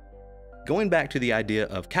 Going back to the idea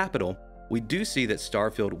of capital, we do see that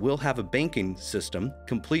Starfield will have a banking system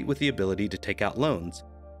complete with the ability to take out loans.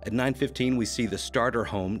 At 9:15, we see the starter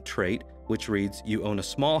home trait, which reads, you own a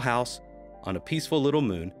small house on a peaceful little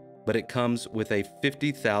moon, but it comes with a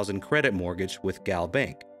 50,000 credit mortgage with Gal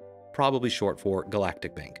Bank, probably short for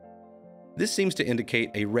Galactic Bank. This seems to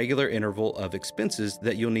indicate a regular interval of expenses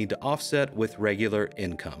that you'll need to offset with regular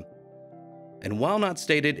income. And while not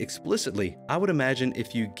stated explicitly, I would imagine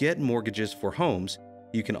if you get mortgages for homes,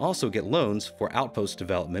 you can also get loans for outpost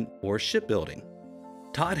development or shipbuilding.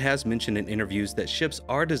 Todd has mentioned in interviews that ships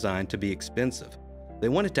are designed to be expensive. They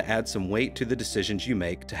wanted to add some weight to the decisions you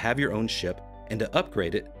make to have your own ship and to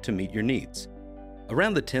upgrade it to meet your needs.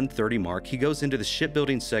 Around the 10:30 mark, he goes into the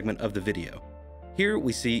shipbuilding segment of the video. Here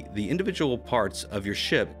we see the individual parts of your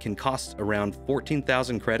ship can cost around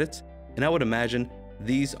 14,000 credits, and I would imagine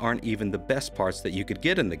these aren't even the best parts that you could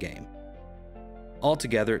get in the game.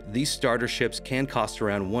 Altogether, these starter ships can cost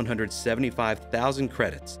around 175,000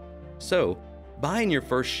 credits, so buying your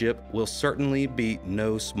first ship will certainly be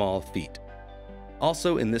no small feat.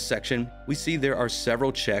 Also in this section, we see there are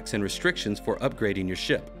several checks and restrictions for upgrading your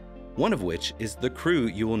ship, one of which is the crew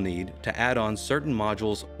you will need to add on certain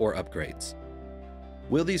modules or upgrades.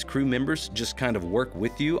 Will these crew members just kind of work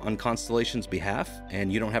with you on Constellation's behalf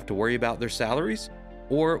and you don't have to worry about their salaries?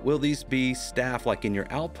 Or will these be staff like in your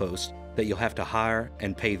outpost that you'll have to hire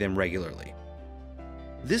and pay them regularly?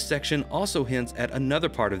 This section also hints at another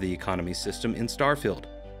part of the economy system in Starfield,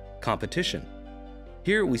 competition.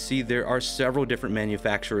 Here we see there are several different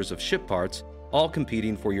manufacturers of ship parts, all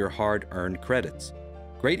competing for your hard-earned credits.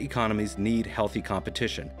 Great economies need healthy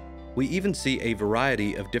competition. We even see a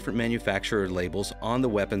variety of different manufacturer labels on the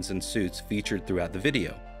weapons and suits featured throughout the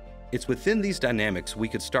video. It's within these dynamics we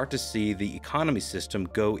could start to see the economy system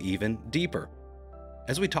go even deeper.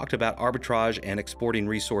 As we talked about arbitrage and exporting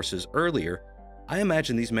resources earlier, I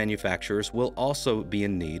imagine these manufacturers will also be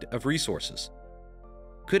in need of resources.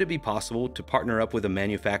 Could it be possible to partner up with a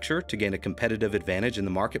manufacturer to gain a competitive advantage in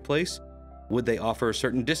the marketplace? Would they offer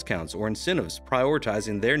certain discounts or incentives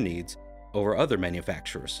prioritizing their needs over other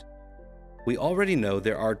manufacturers? We already know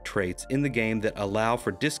there are traits in the game that allow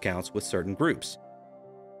for discounts with certain groups.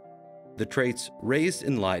 The traits Raised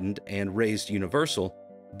Enlightened and Raised Universal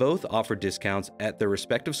both offer discounts at their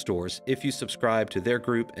respective stores if you subscribe to their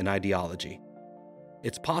group and ideology.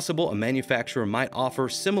 It's possible a manufacturer might offer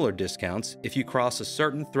similar discounts if you cross a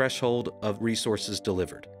certain threshold of resources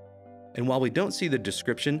delivered. And while we don't see the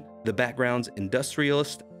description, the backgrounds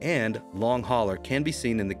Industrialist and Long Hauler can be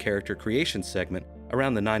seen in the character creation segment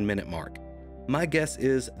around the 9-minute mark. My guess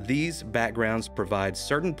is these backgrounds provide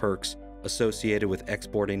certain perks associated with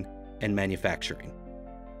exporting and manufacturing.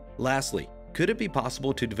 Lastly, could it be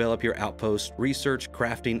possible to develop your Outpost research,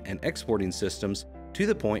 crafting, and exporting systems to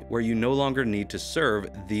the point where you no longer need to serve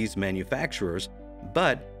these manufacturers,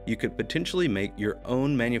 but you could potentially make your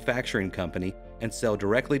own manufacturing company and sell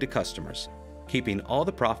directly to customers, keeping all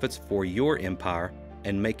the profits for your empire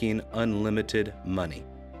and making unlimited money,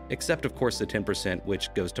 except of course the 10%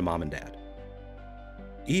 which goes to mom and dad.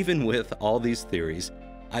 Even with all these theories,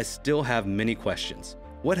 I still have many questions.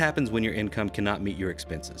 What happens when your income cannot meet your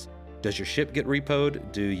expenses? Does your ship get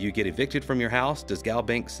repoed? Do you get evicted from your house? Does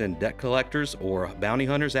Galbank send debt collectors or bounty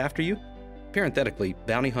hunters after you? Parenthetically,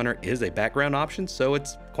 bounty hunter is a background option, so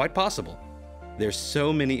it's quite possible. There's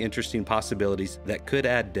so many interesting possibilities that could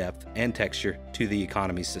add depth and texture to the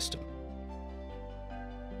economy system.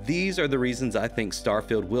 These are the reasons I think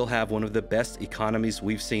Starfield will have one of the best economies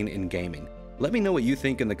we've seen in gaming. Let me know what you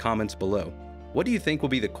think in the comments below. What do you think will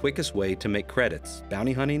be the quickest way to make credits?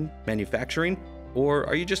 Bounty hunting? Manufacturing? Or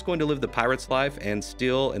are you just going to live the pirate's life and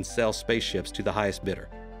steal and sell spaceships to the highest bidder?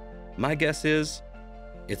 My guess is,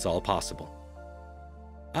 it's all possible.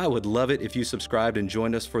 I would love it if you subscribed and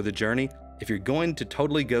joined us for the journey. If you're going to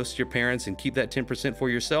totally ghost your parents and keep that 10% for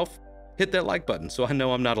yourself, hit that like button so I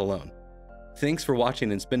know I'm not alone. Thanks for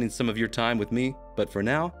watching and spending some of your time with me, but for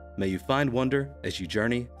now, may you find wonder as you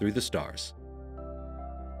journey through the stars.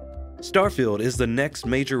 Starfield is the next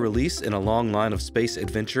major release in a long line of space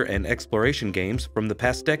adventure and exploration games from the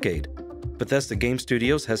past decade. Bethesda Game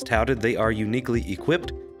Studios has touted they are uniquely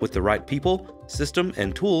equipped with the right people, system,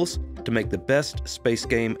 and tools to make the best space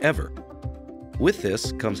game ever. With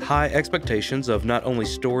this comes high expectations of not only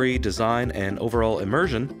story, design, and overall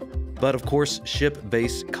immersion, but of course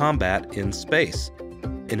ship-based combat in space.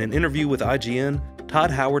 In an interview with IGN, Todd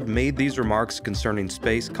Howard made these remarks concerning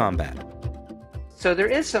space combat. So there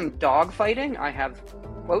is some dogfighting. I have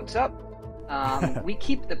quotes up. We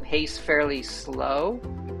keep the pace fairly slow.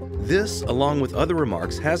 This, along with other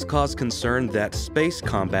remarks, has caused concern that space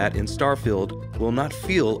combat in Starfield will not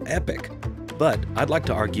feel epic. But I'd like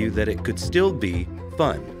to argue that it could still be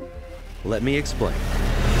fun. Let me explain.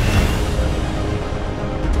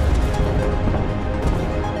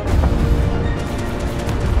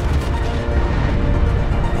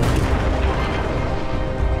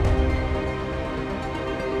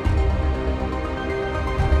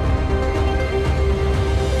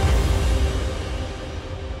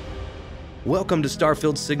 Welcome to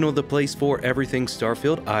Starfield Signal, the place for everything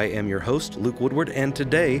Starfield. I am your host, Luke Woodward, and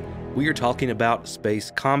today we are talking about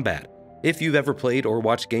space combat. If you've ever played or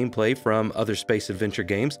watched gameplay from other space adventure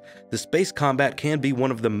games, the space combat can be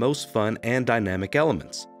one of the most fun and dynamic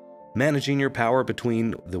elements. Managing your power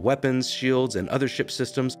between the weapons, shields, and other ship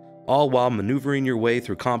systems, all while maneuvering your way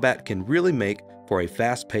through combat, can really make for a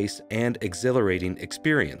fast-paced and exhilarating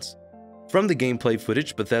experience. From the gameplay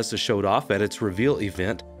footage Bethesda showed off at its reveal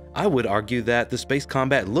event, I would argue that the space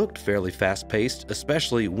combat looked fairly fast-paced,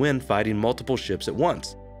 especially when fighting multiple ships at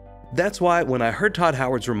once. That's why when I heard Todd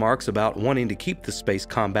Howard's remarks about wanting to keep the space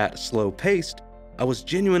combat slow-paced, I was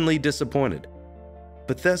genuinely disappointed.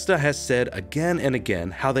 Bethesda has said again and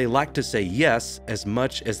again how they like to say yes as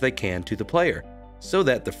much as they can to the player, so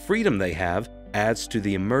that the freedom they have adds to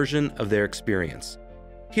the immersion of their experience.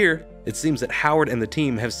 Here, it seems that Howard and the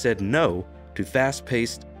team have said no to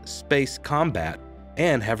fast-paced space combat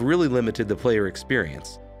and have really limited the player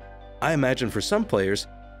experience. I imagine for some players,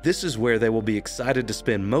 this is where they will be excited to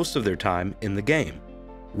spend most of their time in the game.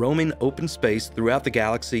 Roaming open space throughout the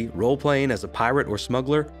galaxy, role-playing as a pirate or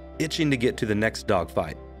smuggler, itching to get to the next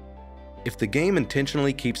dogfight. If the game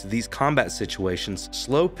intentionally keeps these combat situations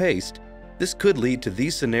slow-paced, this could lead to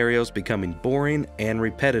these scenarios becoming boring and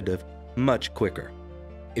repetitive much quicker.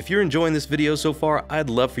 If you're enjoying this video so far, I'd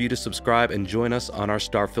love for you to subscribe and join us on our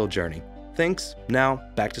Starfield journey. Thanks. Now,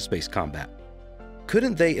 back to space combat.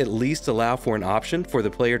 couldn't they at least allow for an option for the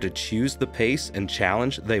player to choose the pace and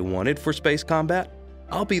challenge they wanted for space combat?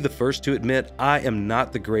 I'll be the first to admit I am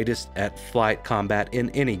not the greatest at flight combat in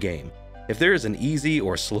any game. If there is an easy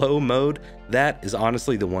or slow mode, that is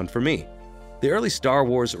honestly the one for me. The early Star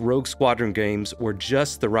Wars Rogue Squadron games were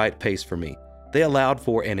just the right pace for me. They allowed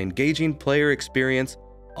for an engaging player experience,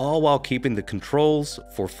 all while keeping the controls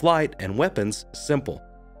for flight and weapons simple.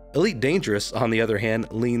 Elite Dangerous, on the other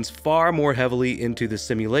hand, leans far more heavily into the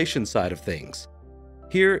simulation side of things.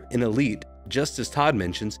 Here in Elite, just as Todd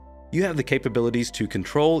mentions, you have the capabilities to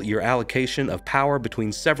control your allocation of power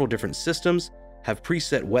between several different systems, have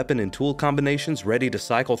preset weapon and tool combinations ready to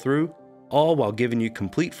cycle through, all while giving you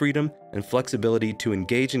complete freedom and flexibility to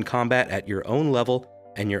engage in combat at your own level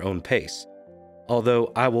and your own pace.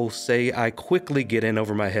 Although I will say I quickly get in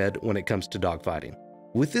over my head when it comes to dogfighting.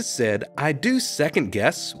 With this said, I do second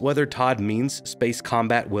guess whether Todd means space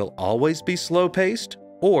combat will always be slow-paced,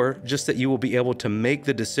 or just that you will be able to make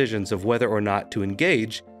the decisions of whether or not to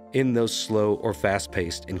engage in those slow or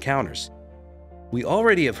fast-paced encounters. We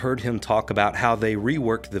already have heard him talk about how they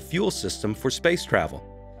reworked the fuel system for space travel.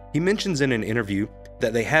 He mentions in an interview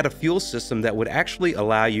that they had a fuel system that would actually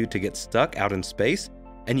allow you to get stuck out in space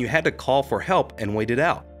and you had to call for help and wait it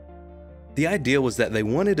out. The idea was that they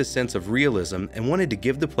wanted a sense of realism and wanted to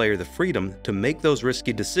give the player the freedom to make those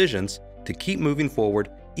risky decisions to keep moving forward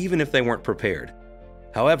even if they weren't prepared.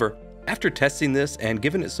 However, after testing this and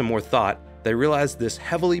giving it some more thought, they realized this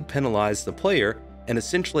heavily penalized the player and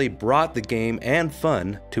essentially brought the game and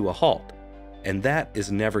fun to a halt. And that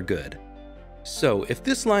is never good. So if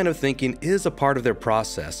this line of thinking is a part of their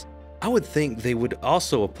process, I would think they would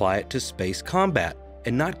also apply it to space combat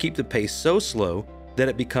and not keep the pace so slow that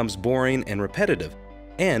it becomes boring and repetitive,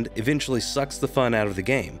 and eventually sucks the fun out of the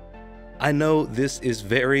game. I know this is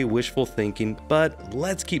very wishful thinking, but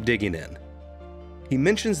let's keep digging in. He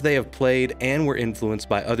mentions they have played and were influenced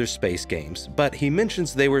by other space games, but he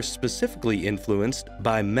mentions they were specifically influenced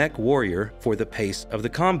by MechWarrior for the pace of the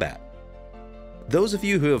combat. Those of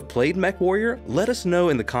you who have played MechWarrior, let us know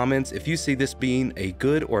in the comments if you see this being a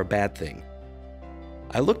good or a bad thing.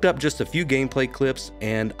 I looked up just a few gameplay clips,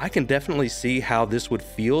 and I can definitely see how this would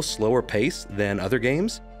feel slower pace than other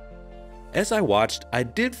games. As I watched, I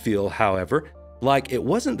did feel, however, like it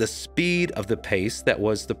wasn't the speed of the pace that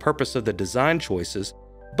was the purpose of the design choices,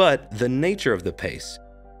 but the nature of the pace.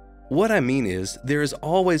 What I mean is, there is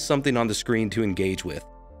always something on the screen to engage with.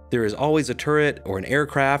 There is always a turret or an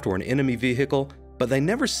aircraft or an enemy vehicle, but they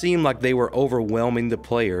never seemed like they were overwhelming the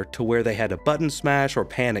player to where they had to button smash or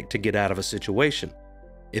panic to get out of a situation.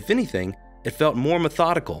 If anything, it felt more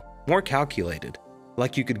methodical, more calculated,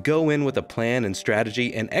 like you could go in with a plan and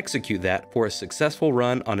strategy and execute that for a successful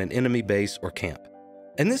run on an enemy base or camp.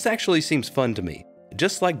 And this actually seems fun to me.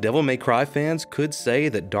 Just like Devil May Cry fans could say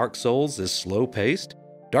that Dark Souls is slow-paced,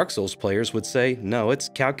 Dark Souls players would say, no, it's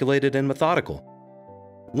calculated and methodical.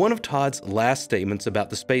 One of Todd's last statements about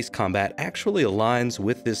the space combat actually aligns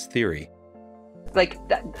with this theory. Like,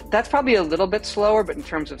 that's probably a little bit slower, but in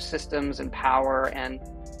terms of systems and power and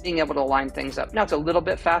being able to line things up. Now it's a little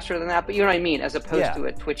bit faster than that, but you know what I mean, as opposed to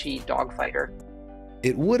a twitchy dogfighter.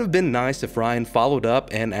 It would have been nice if Ryan followed up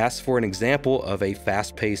and asked for an example of a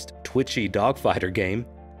fast-paced, twitchy dogfighter game,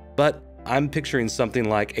 but I'm picturing something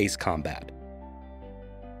like Ace Combat.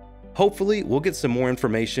 Hopefully, we'll get some more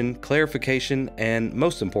information, clarification, and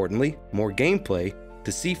most importantly, more gameplay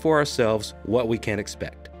to see for ourselves what we can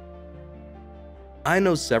expect. I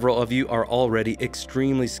know several of you are already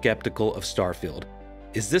extremely skeptical of Starfield.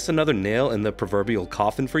 Is this another nail in the proverbial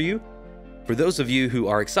coffin for you? For those of you who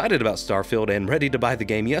are excited about Starfield and ready to buy the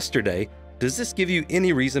game yesterday, does this give you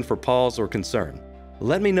any reason for pause or concern?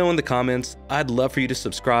 Let me know in the comments. I'd love for you to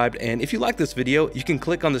subscribe, and if you like this video, you can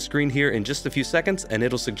click on the screen here in just a few seconds and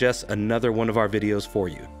it'll suggest another one of our videos for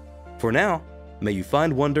you. For now, may you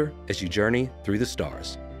find wonder as you journey through the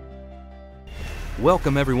stars.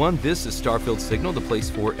 Welcome everyone, this is Starfield Signal, the place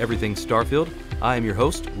for everything Starfield. I am your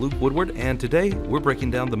host, Luke Woodward, and today we're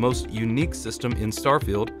breaking down the most unique system in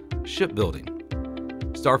Starfield, shipbuilding.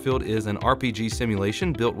 Starfield is an RPG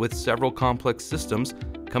simulation built with several complex systems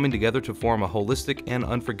coming together to form a holistic and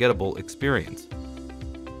unforgettable experience.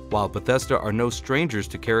 While Bethesda are no strangers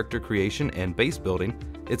to character creation and base building,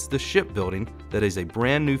 it's the shipbuilding that is a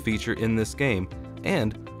brand new feature in this game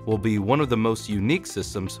and will be one of the most unique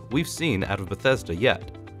systems we've seen out of Bethesda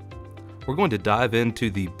yet. We're going to dive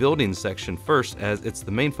into the building section first as it's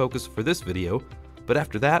the main focus for this video, but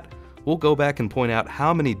after that, we'll go back and point out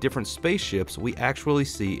how many different spaceships we actually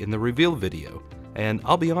see in the reveal video, and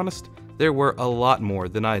I'll be honest, there were a lot more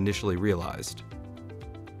than I initially realized.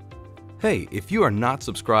 Hey, if you are not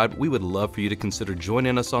subscribed, we would love for you to consider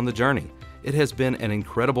joining us on the journey. It has been an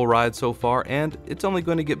incredible ride so far, and it's only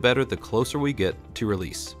going to get better the closer we get to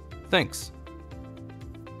release. Thanks.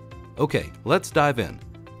 Okay, let's dive in.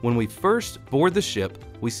 When we first board the ship,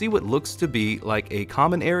 we see what looks to be like a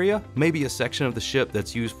common area, maybe a section of the ship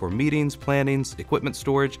that's used for meetings, plannings, equipment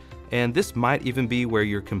storage, and this might even be where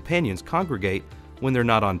your companions congregate when they're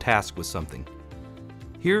not on task with something.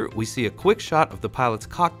 Here we see a quick shot of the pilot's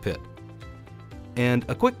cockpit. And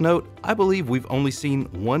a quick note, I believe we've only seen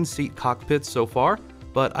one seat cockpits so far,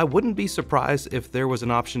 but I wouldn't be surprised if there was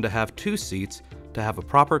an option to have 2 seats to have a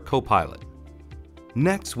proper co-pilot.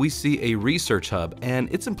 Next, we see a research hub, and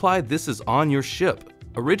it's implied this is on your ship.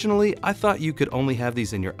 Originally, I thought you could only have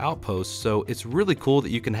these in your outpost, so it's really cool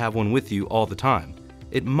that you can have one with you all the time.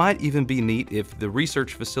 It might even be neat if the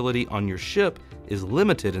research facility on your ship is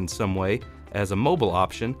limited in some way as a mobile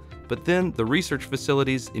option, but then the research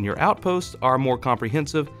facilities in your outposts are more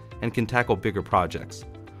comprehensive and can tackle bigger projects.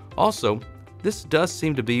 Also, this does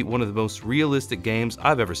seem to be one of the most realistic games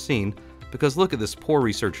I've ever seen, because look at this poor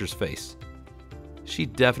researcher's face. She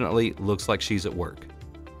definitely looks like she's at work.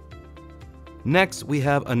 Next, we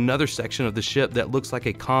have another section of the ship that looks like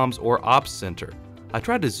a comms or ops center. I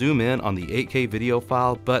tried to zoom in on the 8K video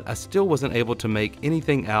file, but I still wasn't able to make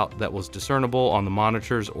anything out that was discernible on the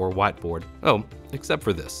monitors or whiteboard. Oh, except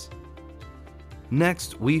for this.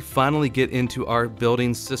 Next, we finally get into our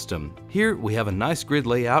building system. Here we have a nice grid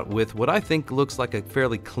layout with what I think looks like a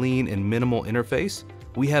fairly clean and minimal interface.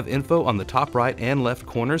 We have info on the top right and left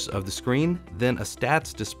corners of the screen, then a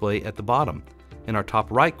stats display at the bottom. In our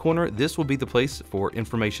top right corner, this will be the place for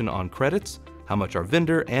information on credits, how much our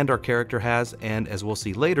vendor and our character has, and as we'll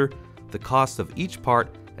see later, the cost of each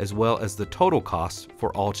part as well as the total costs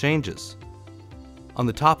for all changes. On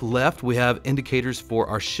the top left, we have indicators for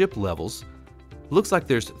our ship levels. Looks like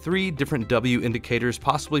there's 3 different W indicators,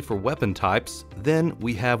 possibly for weapon types. Then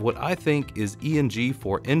we have what I think is ENG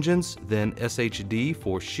for engines, then SHD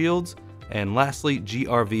for shields, and lastly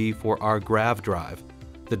GRV for our grav drive,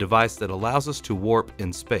 the device that allows us to warp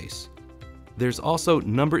in space. There's also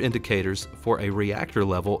number indicators for a reactor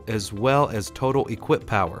level as well as total equip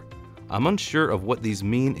power. I'm unsure of what these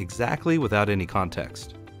mean exactly without any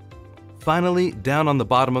context. Finally, down on the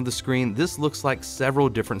bottom of the screen, this looks like several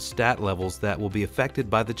different stat levels that will be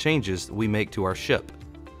affected by the changes we make to our ship.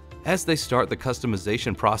 As they start the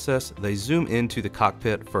customization process, they zoom into the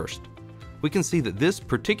cockpit first. We can see that this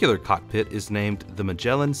particular cockpit is named the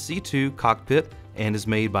Magellan C2 cockpit and is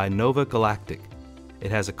made by Nova Galactic.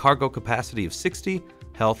 It has a cargo capacity of 60,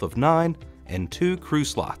 health of 9, and 2 crew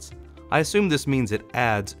slots. I assume this means it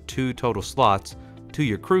adds 2 total slots to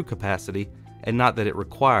your crew capacity, and not that it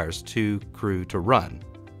requires 2 crew to run.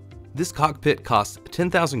 This cockpit costs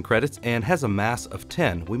 10,000 credits and has a mass of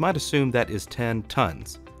 10. We might assume that is 10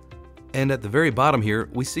 tons. And at the very bottom here,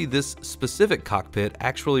 we see this specific cockpit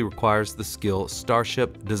actually requires the skill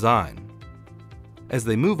Starship Design. As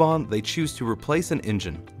they move on, they choose to replace an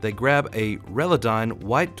engine. They grab a Relodyne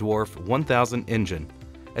White Dwarf 1000 engine.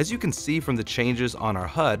 As you can see from the changes on our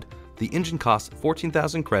HUD, the engine costs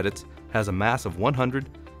 14,000 credits, has a mass of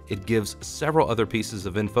 100, it gives several other pieces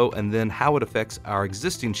of info, and then how it affects our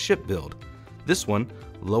existing ship build. This one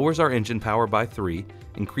lowers our engine power by 3,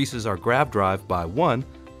 increases our grav drive by 1,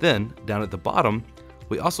 then down at the bottom,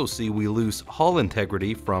 we also see we lose hull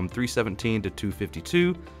integrity from 317 to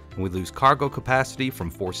 252, and we lose cargo capacity from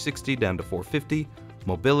 460 down to 450.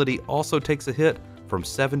 Mobility also takes a hit from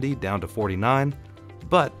 70 down to 49,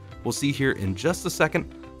 but we'll see here in just a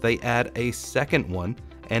second, they add a second one,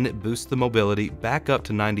 and it boosts the mobility back up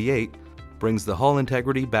to 98, brings the hull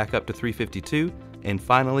integrity back up to 352, and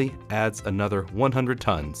finally adds another 100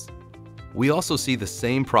 tons. We also see the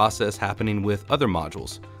same process happening with other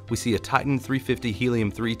modules. We see a Titan 350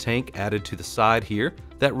 Helium-3 tank added to the side here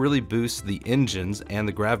that really boosts the engines and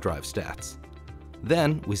the grav drive stats.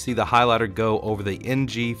 Then we see the highlighter go over the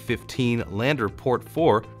NG-15 Lander Port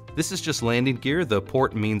 4. This is just landing gear. The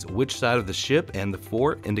port means which side of the ship, and the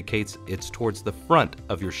 4 indicates it's towards the front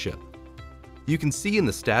of your ship. You can see in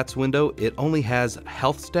the stats window it only has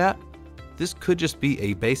health stat. This could just be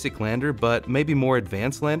a basic lander, but maybe more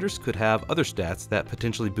advanced landers could have other stats that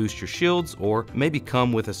potentially boost your shields or maybe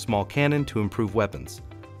come with a small cannon to improve weapons.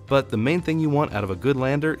 But the main thing you want out of a good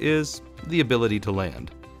lander is the ability to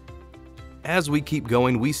land. As we keep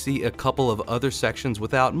going, we see a couple of other sections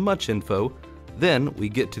without much info. Then we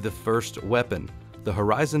get to the first weapon, the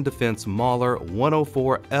Horizon Defense Mauler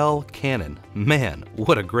 104L Cannon. Man,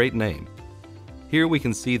 what a great name. Here we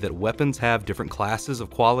can see that weapons have different classes of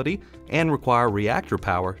quality and require reactor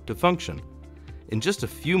power to function. In just a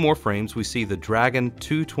few more frames, we see the Dragon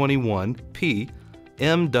 221P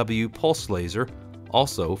MW pulse laser,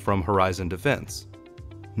 also from Horizon Defense.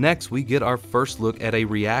 Next, we get our first look at a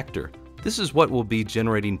reactor. This is what will be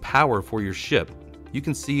generating power for your ship. You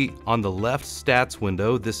can see on the left stats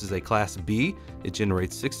window, this is a Class B. It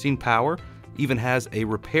generates 16 power, even has a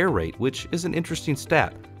repair rate, which is an interesting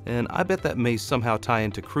stat, and I bet that may somehow tie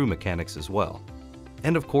into crew mechanics as well.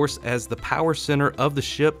 And of course, as the power center of the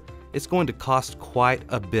ship, it's going to cost quite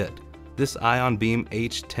a bit. This ion beam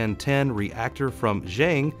H1010 reactor from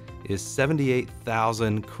Zhang is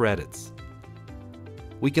 78,000 credits.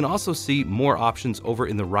 We can also see more options over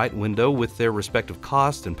in the right window with their respective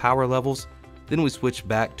cost and power levels. Then we switch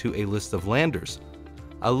back to a list of landers.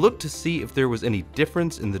 I looked to see if there was any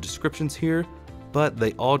difference in the descriptions here, but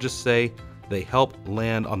they all just say they help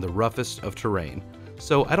land on the roughest of terrain.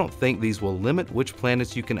 So I don't think these will limit which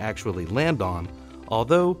planets you can actually land on,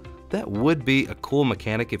 although that would be a cool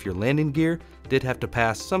mechanic if your landing gear did have to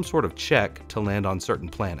pass some sort of check to land on certain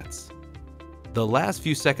planets. The last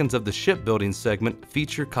few seconds of the shipbuilding segment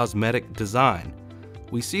feature cosmetic design.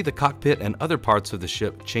 We see the cockpit and other parts of the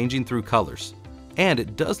ship changing through colors, and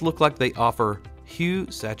it does look like they offer hue,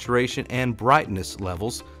 saturation, and brightness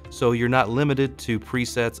levels, so you're not limited to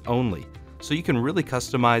presets only, so you can really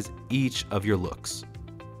customize each of your looks.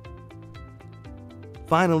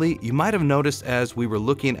 Finally, you might have noticed as we were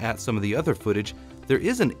looking at some of the other footage, there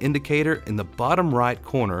is an indicator in the bottom right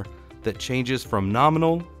corner that changes from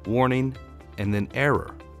nominal, warning, and then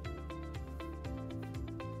error.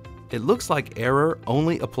 It looks like error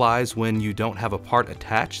only applies when you don't have a part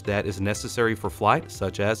attached that is necessary for flight,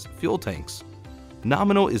 such as fuel tanks.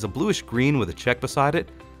 Nominal is a bluish green with a check beside it,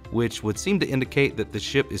 which would seem to indicate that the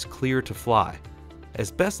ship is clear to fly.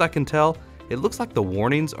 As best I can tell, it looks like the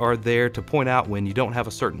warnings are there to point out when you don't have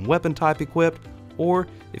a certain weapon type equipped, or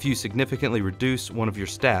if you significantly reduce one of your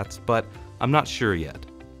stats, but I'm not sure yet.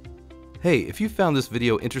 Hey, if you found this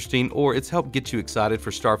video interesting or it's helped get you excited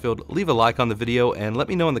for Starfield, leave a like on the video and let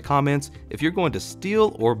me know in the comments if you're going to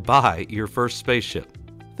steal or buy your first spaceship.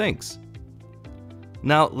 Thanks.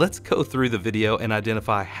 Now let's go through the video and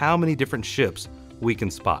identify how many different ships we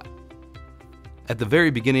can spot. At the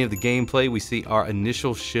very beginning of the gameplay, we see our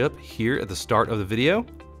initial ship here at the start of the video.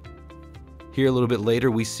 Here a little bit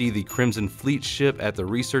later, we see the Crimson Fleet ship at the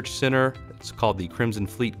research center. It's called the Crimson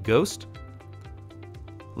Fleet Ghost.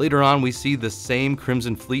 Later on, we see the same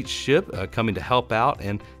Crimson Fleet ship coming to help out,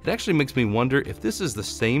 and it actually makes me wonder if this is the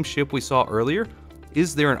same ship we saw earlier.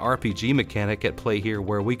 Is there an RPG mechanic at play here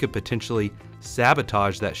where we could potentially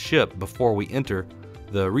sabotage that ship before we enter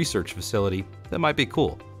the research facility? That might be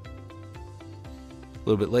cool. A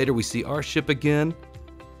little bit later, we see our ship again.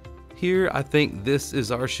 Here, I think this is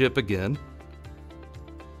our ship again.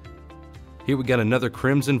 Here we got another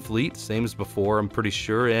Crimson Fleet, same as before, I'm pretty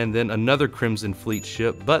sure, and then another Crimson Fleet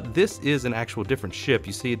ship, but this is an actual different ship.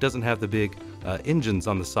 You see, it doesn't have the big engines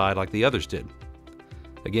on the side like the others did.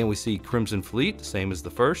 Again, we see Crimson Fleet, same as the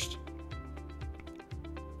first.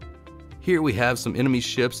 Here we have some enemy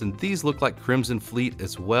ships, and these look like Crimson Fleet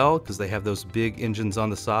as well, because they have those big engines on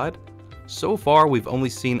the side. So far, we've only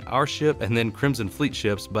seen our ship and then Crimson Fleet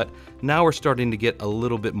ships, but now we're starting to get a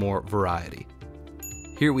little bit more variety.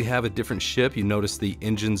 Here we have a different ship. You notice the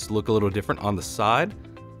engines look a little different on the side.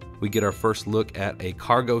 We get our first look at a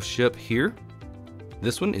cargo ship here.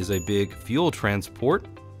 This one is a big fuel transport.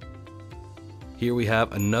 Here we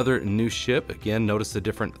have another new ship. Again, notice the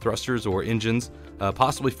different thrusters or engines,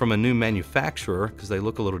 possibly from a new manufacturer because they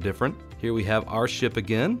look a little different. Here we have our ship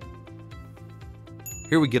again.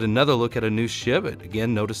 Here we get another look at a new ship.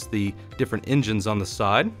 Again, notice the different engines on the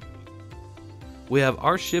side. We have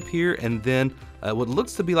our ship here, and then what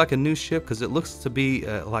looks to be like a new ship because it looks to be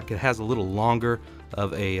like it has a little longer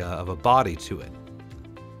of a body to it.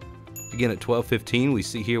 Again, at 12:15, we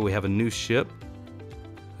see here we have a new ship.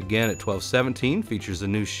 Again, at 12:17, features a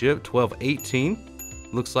new ship.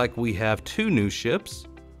 12:18, looks like we have two new ships.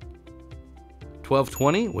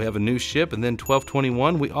 12:20, we have a new ship, and then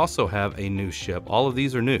 12:21, we also have a new ship. All of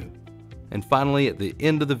these are new. And finally, at the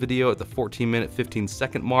end of the video, at the 14-minute,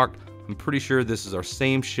 15-second mark, I'm pretty sure this is our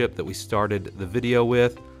same ship that we started the video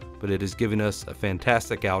with, but it is giving us a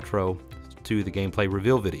fantastic outro to the gameplay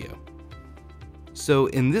reveal video. So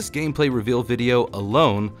in this gameplay reveal video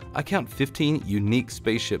alone, I count 15 unique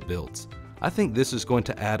spaceship builds. I think this is going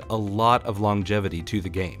to add a lot of longevity to the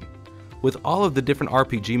game. With all of the different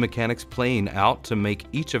RPG mechanics playing out to make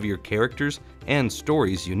each of your characters and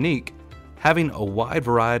stories unique, having a wide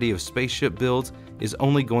variety of spaceship builds is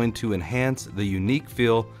only going to enhance the unique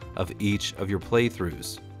feel of each of your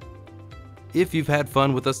playthroughs. If you've had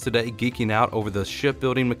fun with us today geeking out over the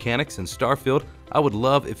shipbuilding mechanics in Starfield, I would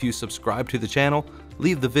love if you subscribe to the channel,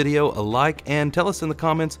 leave the video a like, and tell us in the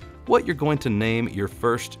comments what you're going to name your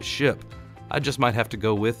first ship. I just might have to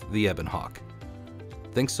go with the Ebonhawk.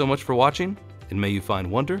 Thanks so much for watching, and may you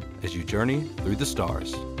find wonder as you journey through the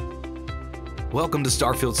stars. Welcome to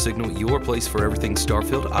Starfield Signal, your place for everything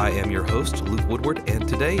Starfield. I am your host, Luke Woodward, and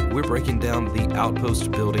today we're breaking down the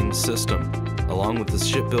Outpost building system. Along with the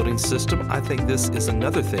shipbuilding system, I think this is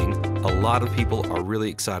another thing a lot of people are really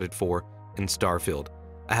excited for in Starfield.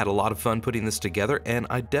 I had a lot of fun putting this together, and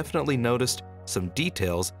I definitely noticed some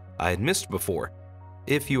details I had missed before.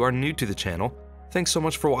 If you are new to the channel, thanks so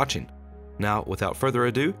much for watching. Now, without further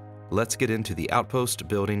ado, let's get into the Outpost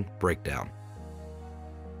building breakdown.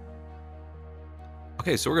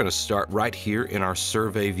 Okay, so we're going to start right here in our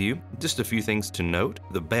survey view. Just a few things to note.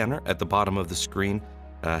 The banner at the bottom of the screen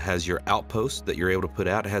has your outpost that you're able to put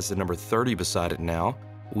out. It has the number 30 beside it now.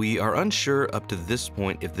 We are unsure up to this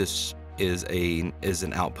point if this is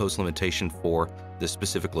an outpost limitation for the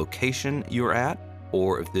specific location you're at,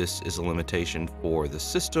 or if this is a limitation for the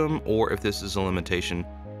system, or if this is a limitation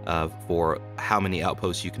for how many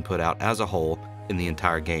outposts you can put out as a whole in the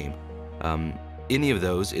entire game. Any of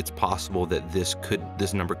those, it's possible that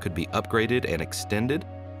this number could be upgraded and extended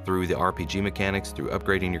through the RPG mechanics, through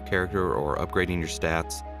upgrading your character or upgrading your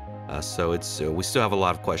stats. We still have a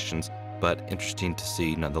lot of questions, but interesting to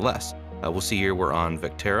see nonetheless. We'll see here we're on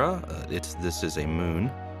Vectera. This is a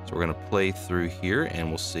moon, so we're going to play through here and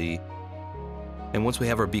we'll see. And once we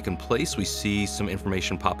have our beacon placed, we see some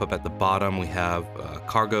information pop up at the bottom. We have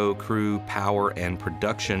cargo, crew, power, and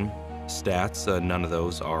production stats. None of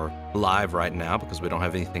those are live right now because we don't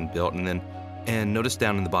have anything built. And notice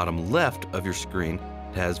down in the bottom left of your screen,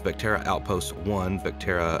 it has Vectera Outpost 1,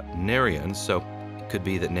 Vectera Narian. So it could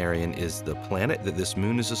be that Narian is the planet that this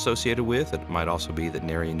moon is associated with. It might also be that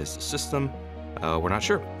Narian is the system. We're not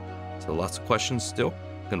sure. So lots of questions still.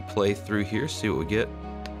 Going to play through here, see what we get.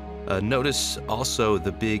 Notice also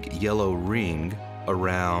the big yellow ring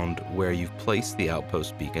around where you've placed the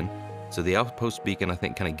outpost beacon. So the outpost beacon, I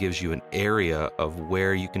think, kind of gives you an area of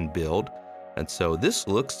where you can build. And so this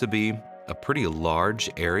looks to be a pretty large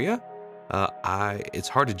area. It's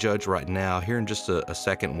hard to judge right now. Here in just a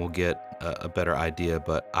second, we'll get a better idea,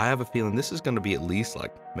 but I have a feeling this is going to be at least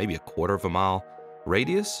like maybe a quarter of a mile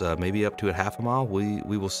radius, maybe up to a half a mile. We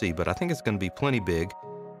will see, but I think it's going to be plenty big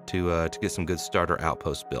to get some good starter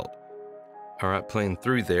outposts built. All right, playing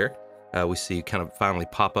through there, we see kind of finally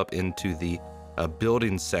pop up into the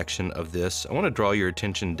building section of this. I want to draw your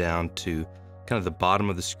attention down to kind of the bottom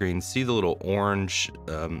of the screen. See the little orange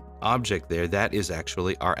object there? That is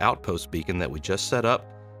actually our outpost beacon that we just set up.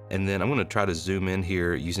 And then I'm going to try to zoom in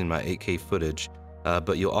here using my 8K footage.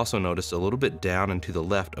 But you'll also notice a little bit down and to the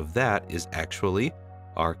left of that is actually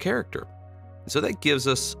our character. So that gives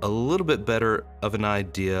us a little bit better of an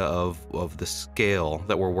idea of the scale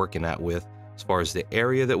that we're working at with, as far as the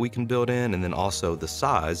area that we can build in, and then also the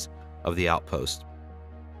size of the outpost.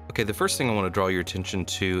 Okay, the first thing I want to draw your attention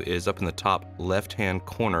to is up in the top left-hand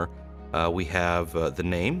corner. We have the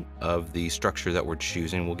name of the structure that we're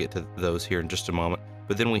choosing. We'll get to those here in just a moment.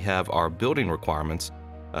 But then we have our building requirements,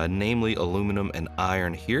 namely aluminum and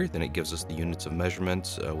iron here. Then it gives us the units of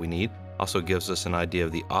measurements we need. Also gives us an idea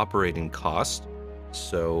of the operating cost.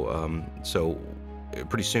 So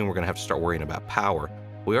pretty soon we're going to have to start worrying about power.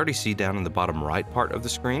 We already see down in the bottom right part of the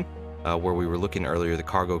screen where we were looking earlier, the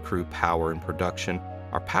cargo, crew, power, and production.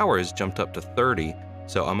 Our power has jumped up to 30,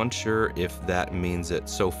 so I'm unsure if that means that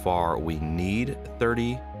so far we need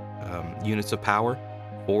 30 units of power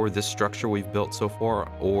for this structure we've built so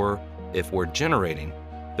far, or if we're generating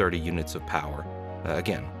 30 units of power.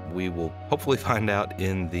 Again, we will hopefully find out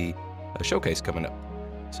in the showcase coming up.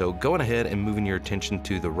 So going ahead and moving your attention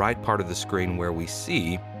to the right part of the screen where we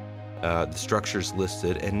see the structures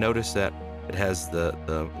listed, and notice that it has the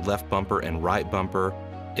left bumper and right bumper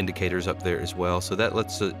indicators up there as well. So that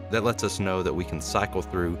lets us know that we can cycle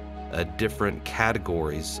through different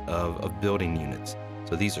categories of building units.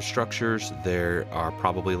 So these are structures. There are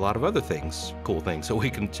probably a lot of other things, cool things that we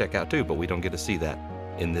can check out too, but we don't get to see that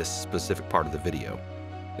in this specific part of the video.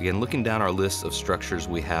 Again, looking down our list of structures,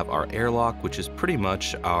 we have our airlock, which is pretty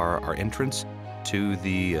much our entrance to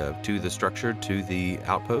the structure, to the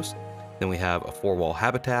outpost. Then we have a 4-wall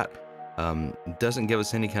habitat. Doesn't give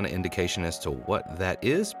us any kind of indication as to what that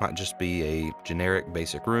is. Might just be a generic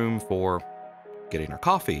basic room for getting our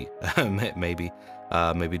coffee, maybe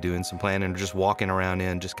doing some planning, or just walking around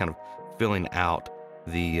in, just kind of filling out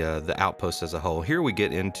the outpost as a whole. Here we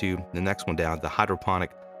get into the next one down, the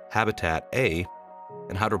hydroponic habitat A,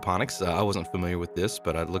 And hydroponics, I wasn't familiar with this,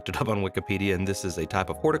 but I looked it up on Wikipedia, and this is a type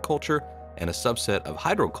of horticulture and a subset of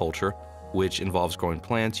hydroculture, which involves growing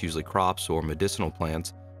plants, usually crops or medicinal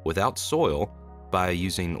plants, without soil by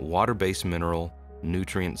using water-based mineral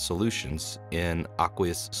nutrient solutions in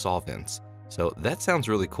aqueous solvents. So that sounds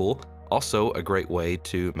really cool. Also a great way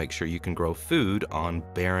to make sure you can grow food on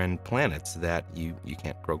barren planets that you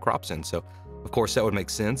can't grow crops in. So of course that would make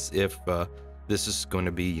sense if this is going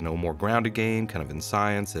to be, you know, more grounded game, kind of in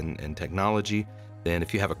science and technology. Then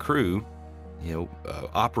if you have a crew, you know,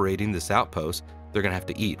 operating this outpost, they're going to have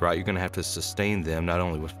to eat, right? You're going to have to sustain them, not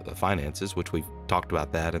only with the finances, which we've talked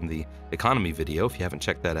about that in the economy video. If you haven't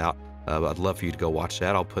checked that out, I'd love for you to go watch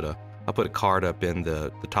that. I'll put a card up in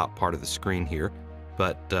the top part of the screen here.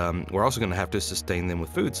 But we're also going to have to sustain them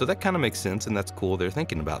with food. So that kind of makes sense, and that's cool. They're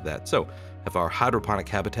thinking about that. So have our hydroponic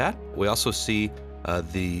habitat. We also see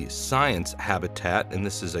the science habitat, and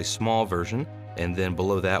this is a small version. And then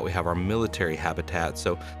below that, we have our military habitat.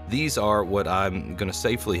 So these are what I'm going to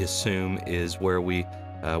safely assume is where we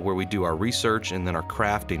do our research and then our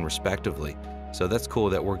crafting respectively. So that's cool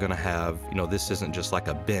that we're going to have, you know, this isn't just like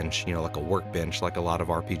a bench, you know, like a workbench like a lot of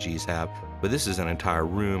RPGs have, but this is an entire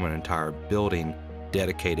room, an entire building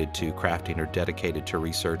dedicated to crafting or dedicated to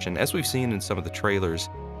research. And as we've seen in some of the trailers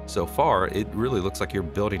so far, it really looks like you're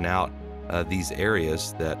building out these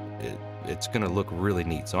areas that it's going to look really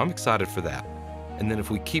neat. So I'm excited for that. And then if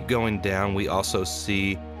we keep going down, we also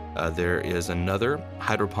see there is another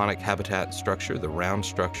hydroponic habitat structure, the round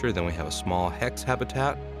structure. Then we have a small hex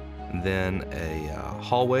habitat, and then a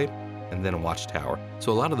hallway, and then a watchtower.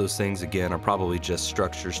 So a lot of those things, again, are probably just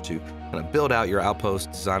structures to kind of build out your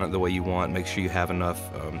outpost, design it the way you want, make sure you have enough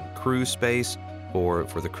crew space for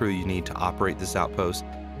the crew you need to operate this outpost.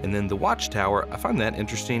 And then the watchtower, I find that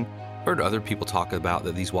interesting. I've heard other people talk about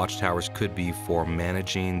that these watchtowers could be for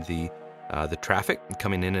managing the traffic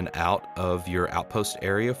coming in and out of your outpost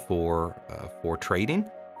area for trading,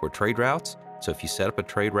 for trade routes. So if you set up a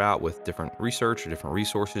trade route with different research or different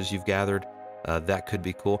resources you've gathered, that could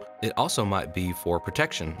be cool. It also might be for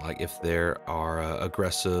protection, like if there are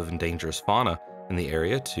aggressive and dangerous fauna in the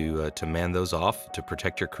area, to man those off to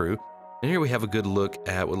protect your crew. And here we have a good look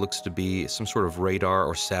at what looks to be some sort of radar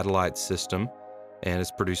or satellite system, and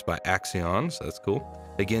it's produced by Axion, so that's cool.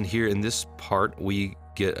 Again, here in this part, we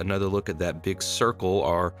get another look at that big circle,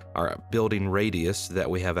 our building radius that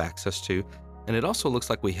we have access to. And it also looks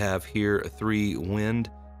like we have here 3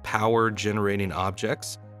 wind power generating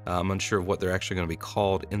objects. I'm unsure of what they're actually going to be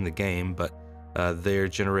called in the game, but they're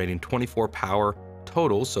generating 24 power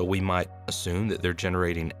total, so we might assume that they're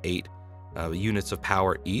generating 8 units of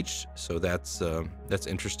power each. So that's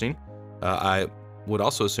interesting. I would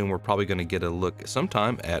also assume we're probably going to get a look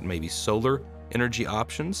sometime at maybe solar energy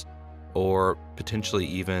options, or potentially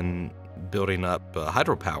even building up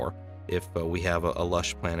hydropower if we have a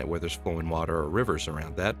lush planet where there's flowing water or rivers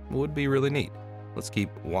around. That would be really neat. Let's keep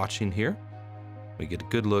watching here. We get a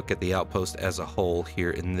good look at the outpost as a whole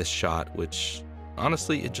here in this shot, which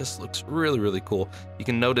honestly, it just looks really, really cool. You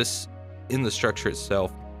can notice in the structure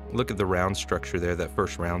itself, look at the round structure there, that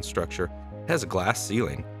first round structure. It has a glass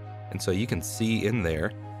ceiling, and so you can see in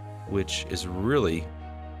there, which is really,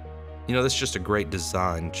 you know, that's just a great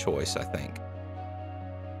design choice, I think.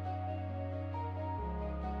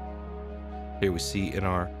 Here we see in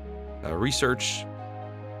our research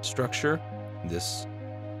structure, this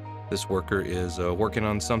worker is working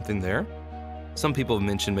on something there. Some people have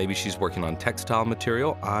mentioned maybe she's working on textile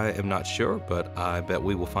material. I am not sure, but I bet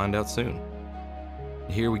we will find out soon.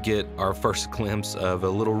 Here we get our first glimpse of a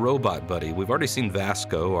little robot buddy. We've already seen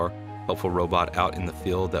Vasco, our helpful robot, out in the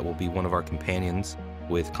field that will be one of our companions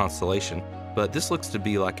with Constellation, but this looks to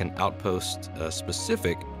be like an outpost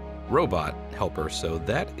specific robot helper, so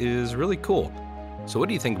that is really cool. So what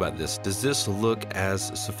do you think about this? Does this look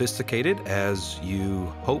as sophisticated as you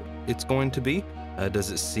hope it's going to be?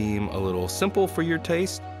 Does it seem a little simple for your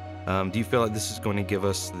taste? Do you feel like this is going to give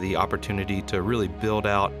us the opportunity to really build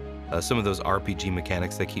out some of those RPG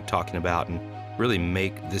mechanics they keep talking about and really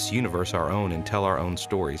make this universe our own and tell our own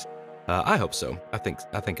stories? I hope so. I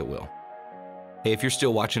think it will. Hey, if you're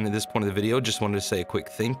still watching at this point of the video, just wanted to say a quick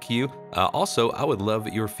thank you. Also, I would love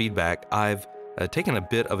your feedback. I've taken a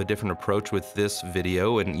bit of a different approach with this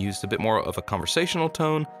video and used a bit more of a conversational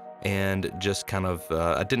tone, and just kind of,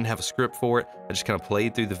 I didn't have a script for it. I just kind of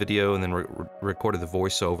played through the video and then recorded the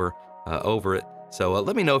voiceover over it. So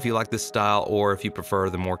let me know if you like this style, or if you prefer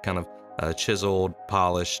the more kind of chiseled,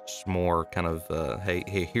 polished, more kind of, hey,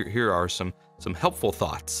 here are some helpful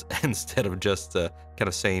thoughts instead of just kind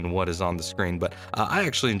of saying what is on the screen. But I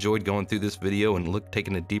actually enjoyed going through this video and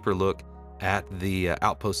taking a deeper look at the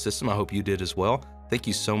Outpost system. I hope you did as well. Thank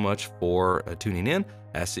you so much for tuning in.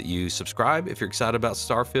 I ask that you subscribe if you're excited about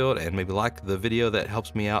Starfield, and maybe like the video. That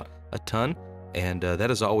helps me out a ton. And that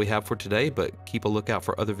is all we have for today, but keep a lookout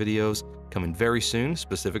for other videos coming very soon.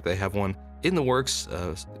 Specifically, I have one in the works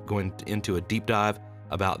going into a deep dive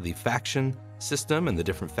about the faction system and the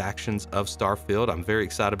different factions of Starfield. I'm very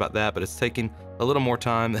excited about that, but it's taking a little more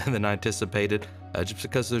time than I anticipated just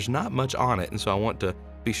because there's not much on it. And so I want to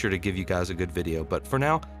be sure to give you guys a good video. But for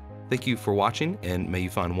now, thank you for watching, and may you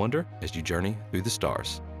find wonder as you journey through the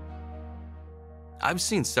stars. I've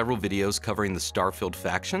seen several videos covering the Starfield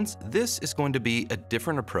factions. This is going to be a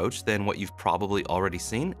different approach than what you've probably already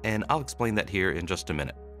seen, and I'll explain that here in just a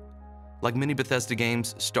minute. Like many Bethesda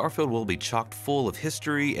games, Starfield will be chock full of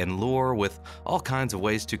history and lore with all kinds of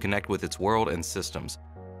ways to connect with its world and systems.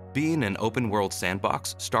 Being an open-world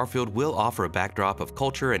sandbox, Starfield will offer a backdrop of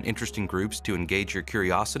culture and interesting groups to engage your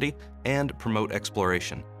curiosity and promote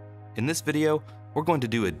exploration. In this video, we're going to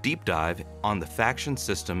do a deep dive on the faction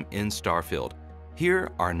system in Starfield. Here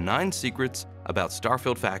are 9 secrets about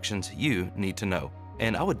Starfield factions you need to know,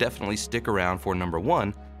 and I would definitely stick around for number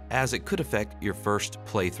 1, as it could affect your first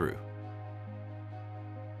playthrough.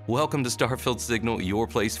 Welcome to Starfield Signal, your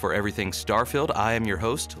place for everything Starfield. I am your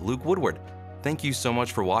host, Luke Woodward. Thank you so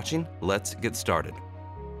much for watching. Let's get started.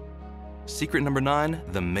 Secret number 9,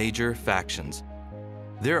 the major factions.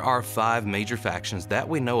 There are 5 major factions that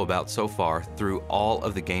we know about so far through all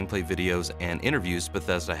of the gameplay videos and interviews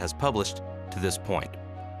Bethesda has published to this point.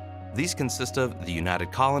 These consist of the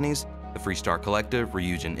United Colonies, the Freestar Collective,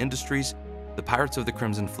 Ryujin Industries, the Pirates of the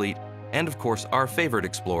Crimson Fleet, and of course our favorite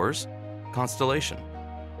explorers, Constellation.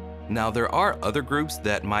 Now, there are other groups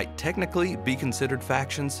that might technically be considered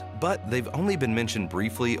factions, but they've only been mentioned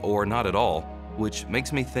briefly or not at all, which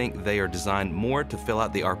makes me think they are designed more to fill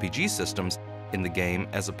out the RPG systems in the game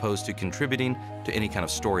as opposed to contributing to any kind of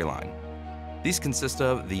storyline. These consist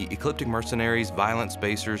of the Ecliptic Mercenaries, Violent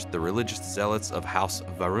Spacers, the Religious Zealots of House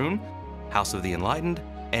Varun, House of the Enlightened,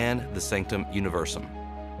 and the Sanctum Universum.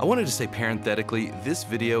 I wanted to say parenthetically, this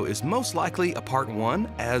video is most likely a part 1.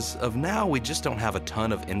 As of now, we just don't have a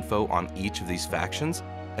ton of info on each of these factions.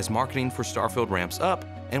 As marketing for Starfield ramps up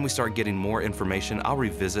and we start getting more information, I'll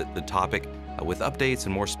revisit the topic with updates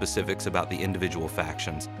and more specifics about the individual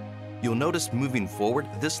factions. You'll notice moving forward,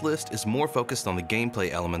 this list is more focused on the gameplay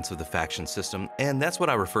elements of the faction system, and that's what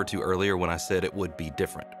I referred to earlier when I said it would be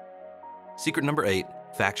different. Secret number 8,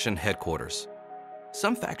 faction headquarters.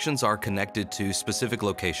 Some factions are connected to specific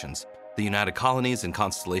locations. The United Colonies and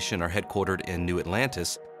Constellation are headquartered in New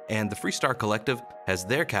Atlantis, and the Freestar Collective has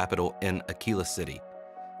their capital in Aquila City.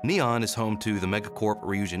 Neon is home to the megacorp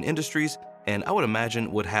Ryujin Industries, and I would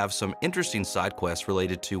imagine would have some interesting side quests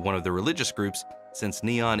related to one of the religious groups, since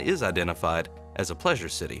Neon is identified as a pleasure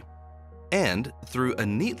city. And through a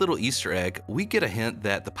neat little Easter egg, we get a hint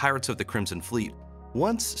that the Pirates of the Crimson Fleet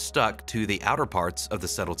once stuck to the outer parts of the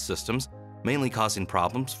settled systems, mainly causing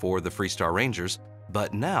problems for the Freestar Rangers,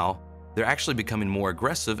 but now they're actually becoming more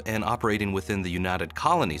aggressive and operating within the United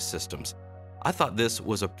Colonies systems. I thought this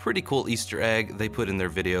was a pretty cool Easter egg they put in their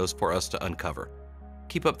videos for us to uncover.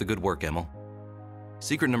 Keep up the good work, Emil.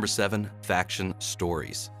 Secret number 7, faction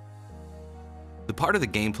stories. The part of the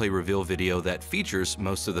gameplay reveal video that features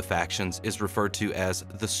most of the factions is referred to as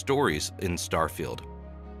the stories in Starfield.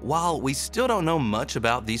 While we still don't know much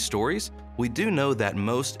about these stories, we do know that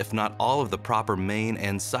most, if not all, of the proper main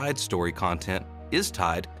and side story content is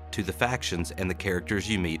tied to the factions and the characters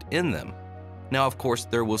you meet in them. Now, of course,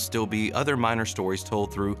 there will still be other minor stories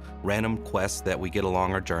told through random quests that we get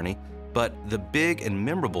along our journey, but the big and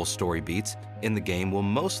memorable story beats in the game will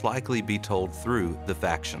most likely be told through the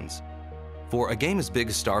factions. For a game as big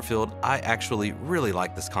as Starfield, I actually really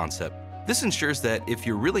like this concept. This ensures that if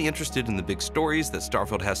you're really interested in the big stories that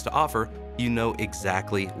Starfield has to offer, you know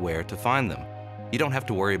exactly where to find them. You don't have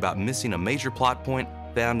to worry about missing a major plot point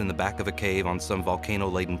found in the back of a cave on some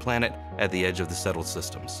volcano-laden planet at the edge of the settled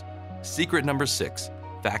systems. Secret number 6,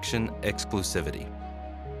 faction exclusivity.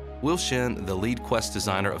 Will Shen, the lead quest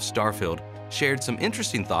designer of Starfield, shared some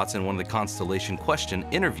interesting thoughts in one of the Constellation question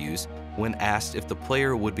interviews when asked if the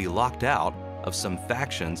player would be locked out of some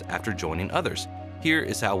factions after joining others. Here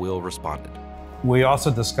is how Will responded. We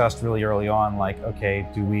also discussed really early on, like, okay,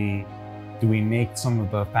 do we make some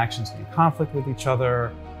of the factions in conflict with each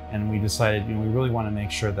other? And we decided, we really want to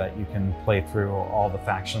make sure that you can play through all the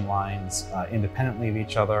faction lines independently of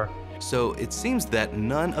each other. So it seems that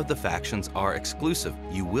none of the factions are exclusive.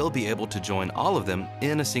 You will be able to join all of them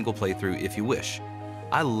in a single playthrough if you wish.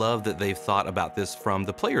 I love that they've thought about this from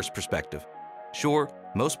the player's perspective. Sure,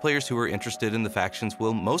 most players who are interested in the factions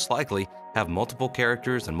will most likely have multiple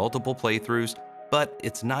characters and multiple playthroughs, but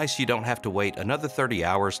it's nice you don't have to wait another 30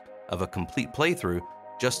 hours of a complete playthrough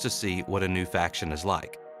just to see what a new faction is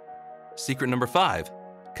like. Secret number 5,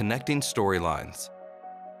 connecting storylines.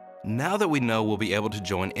 Now that we know we'll be able to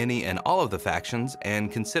join any and all of the factions,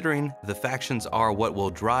 and considering the factions are what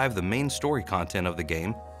will drive the main story content of the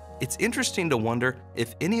game, it's interesting to wonder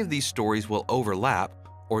if any of these stories will overlap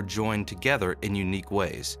or join together in unique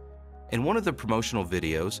ways. In one of the promotional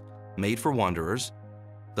videos, Made for Wanderers,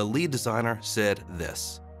 the lead designer said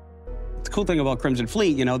this. The cool thing about Crimson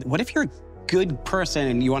Fleet, you know, what if you're a good person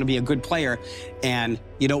and you want to be a good player and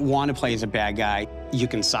you don't want to play as a bad guy? You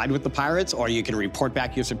can side with the pirates or you can report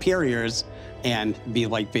back your superiors and be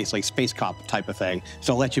like basically space cop type of thing.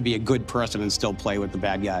 So it lets you be a good person and still play with the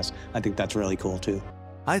bad guys. I think that's really cool too.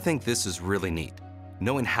 I think this is really neat.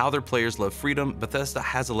 Knowing how their players love freedom, Bethesda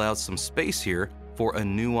has allowed some space here for a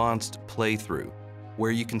nuanced playthrough,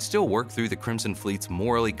 where you can still work through the Crimson Fleet's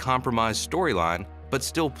morally compromised storyline, but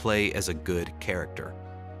still play as a good character.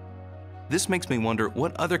 This makes me wonder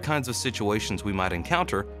what other kinds of situations we might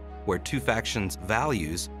encounter where two factions'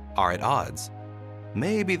 values are at odds.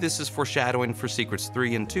 Maybe this is foreshadowing for Secrets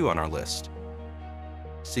 3 and 2 on our list.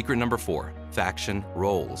 Secret number 4, faction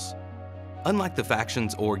roles. Unlike the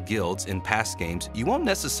factions or guilds in past games, you won't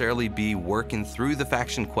necessarily be working through the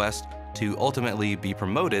faction quest to ultimately be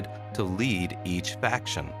promoted to lead each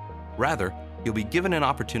faction. Rather, you'll be given an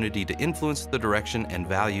opportunity to influence the direction and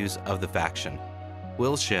values of the faction.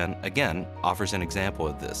 Will Shen, again, offers an example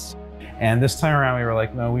of this. And this time around, we were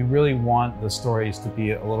like, no, we really want the stories to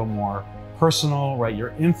be a little more personal, right?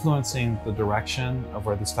 You're influencing the direction of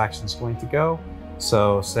where this faction is going to go.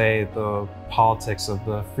 So say the politics of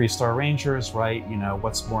the Freestar Rangers, right? You know,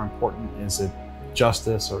 what's more important? Is it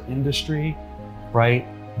justice or industry, right?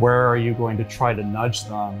 Where are you going to try to nudge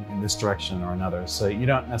them in this direction or another? So you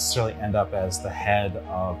don't necessarily end up as the head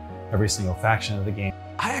of every single faction of the game.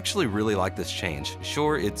 I actually really like this change.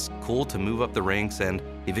 Sure, it's cool to move up the ranks and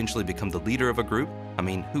eventually become the leader of a group. I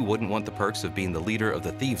mean, who wouldn't want the perks of being the leader of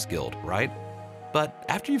the Thieves Guild, right? But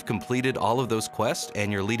after you've completed all of those quests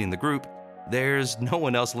and you're leading the group, there's no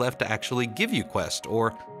one else left to actually give you quests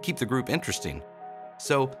or keep the group interesting.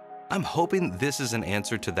 So I'm hoping this is an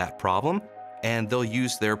answer to that problem, and they'll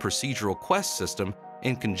use their procedural quest system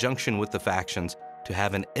in conjunction with the factions to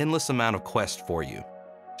have an endless amount of quests for you.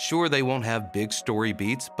 Sure, they won't have big story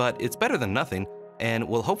beats, but it's better than nothing, and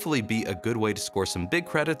will hopefully be a good way to score some big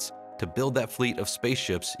credits to build that fleet of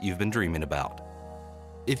spaceships you've been dreaming about.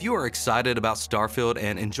 If you are excited about Starfield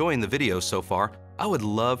and enjoying the video so far, I would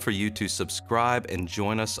love for you to subscribe and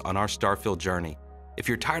join us on our Starfield journey. If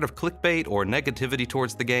you're tired of clickbait or negativity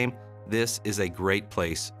towards the game, this is a great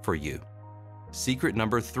place for you. Secret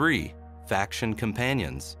number 3, faction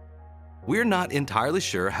companions. We're not entirely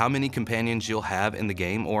sure how many companions you'll have in the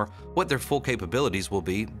game or what their full capabilities will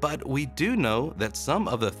be, but we do know that some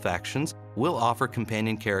of the factions will offer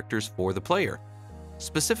companion characters for the player.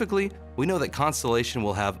 Specifically, we know that Constellation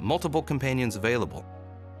will have multiple companions available.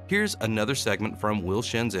 Here's another segment from Will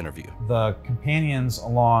Shen's interview. The companions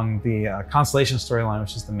along the Constellation storyline,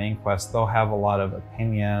 which is the main quest, they'll have a lot of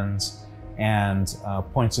opinions and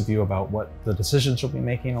points of view about what the decisions you'll be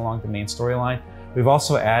making along the main storyline. We've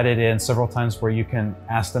also added in several times where you can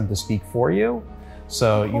ask them to speak for you.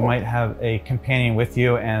 So you might have a companion with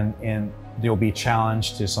you and you'll be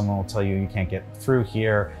challenged to, someone will tell you you can't get through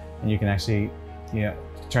here, and you can actually, you know,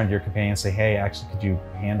 turn to your companion and say, hey, actually, could you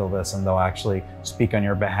handle this? And they'll actually speak on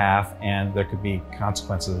your behalf, and there could be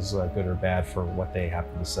consequences, good or bad, for what they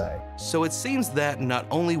happen to say. So it seems that not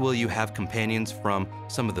only will you have companions from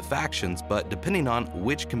some of the factions, but depending on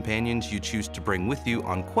which companions you choose to bring with you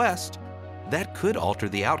on quest, that could alter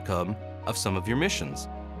the outcome of some of your missions.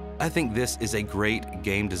 I think this is a great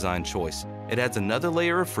game design choice. It adds another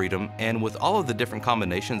layer of freedom, and with all of the different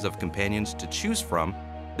combinations of companions to choose from,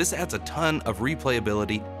 this adds a ton of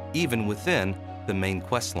replayability even within the main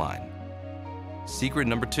quest line. Secret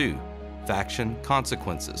number 2, faction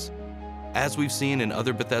consequences. As we've seen in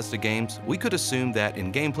other Bethesda games, we could assume that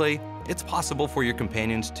in gameplay, it's possible for your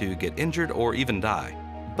companions to get injured or even die.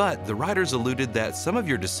 But the writers alluded that some of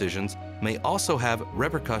your decisions may also have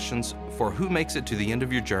repercussions for who makes it to the end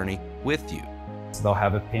of your journey with you. So they'll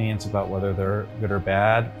have opinions about whether they're good or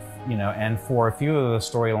bad, you know, and for a few of the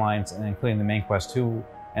storylines, and including the main quest, who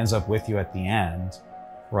ends up with you at the end,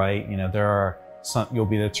 right? You know, there are some, you'll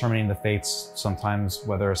be determining the fates sometimes,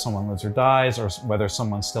 whether someone lives or dies, or whether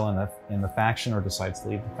someone's still in the faction or decides to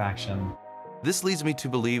leave the faction. This leads me to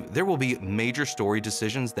believe there will be major story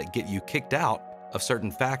decisions that get you kicked out of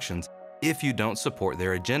certain factions if you don't support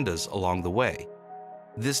their agendas along the way.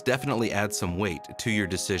 This definitely adds some weight to your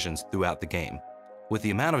decisions throughout the game. With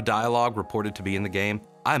the amount of dialogue reported to be in the game,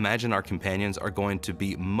 I imagine our companions are going to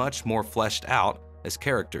be much more fleshed out as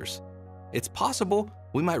characters. It's possible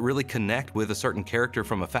we might really connect with a certain character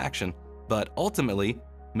from a faction, but ultimately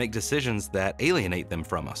make decisions that alienate them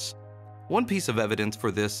from us. One piece of evidence for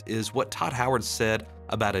this is what Todd Howard said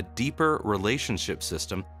about a deeper relationship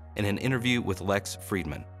system in an interview with Lex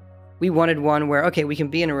Friedman. We wanted one where, okay, we can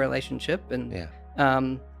be in a relationship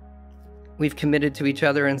and we've committed to each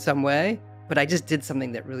other in some way, but I just did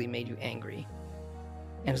something that really made you angry.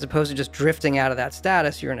 And as opposed to just drifting out of that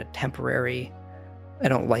status, you're in a temporary, I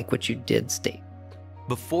don't like what you did state.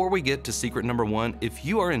 Before we get to secret number 1, if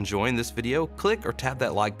you are enjoying this video, click or tap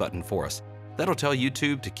that like button for us. That'll tell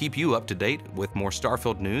YouTube to keep you up to date with more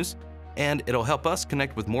Starfield news, and it'll help us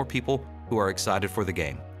connect with more people who are excited for the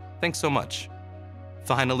game. Thanks so much.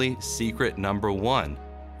 Finally, secret number 1,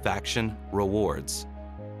 faction rewards.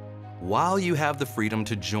 While you have the freedom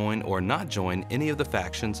to join or not join any of the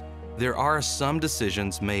factions, there are some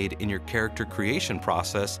decisions made in your character creation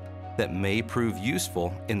process that may prove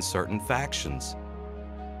useful in certain factions.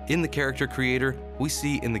 In the character creator we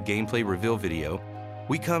see in the gameplay reveal video,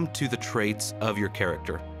 we come to the traits of your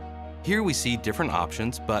character. Here we see different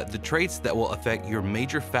options, but the traits that will affect your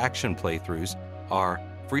major faction playthroughs are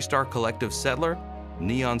Freestar Collective Settler,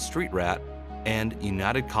 Neon Street Rat, and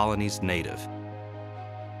United Colonies Native.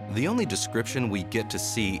 The only description we get to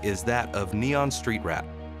see is that of Neon Street Rat.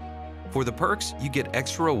 For the perks, you get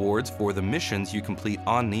extra rewards for the missions you complete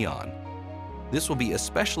on Neon. This will be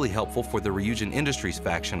especially helpful for the Ryujin Industries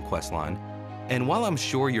faction questline, and while I'm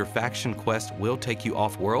sure your faction quest will take you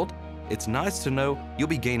off-world, it's nice to know you'll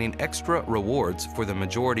be gaining extra rewards for the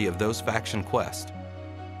majority of those faction quests.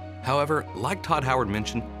 However, like Todd Howard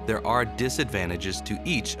mentioned, there are disadvantages to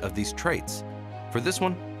each of these traits. For this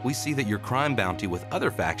one, we see that your crime bounty with other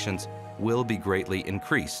factions will be greatly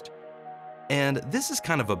increased. And this is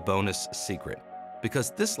kind of a bonus secret, because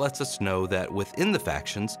this lets us know that within the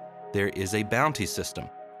factions, there is a bounty system.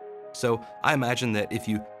 So I imagine that if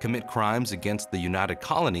you commit crimes against the United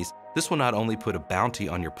Colonies, this will not only put a bounty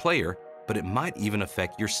on your player, but it might even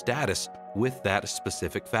affect your status with that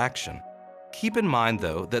specific faction. Keep in mind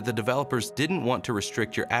though that the developers didn't want to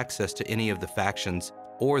restrict your access to any of the factions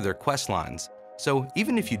or their quest lines. So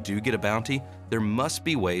even if you do get a bounty, there must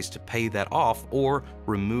be ways to pay that off or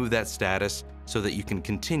remove that status so that you can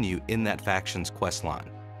continue in that faction's quest line.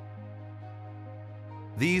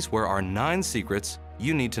 These were our 9 secrets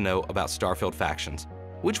you need to know about Starfield Factions.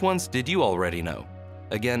 Which ones did you already know?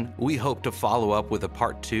 Again, we hope to follow up with a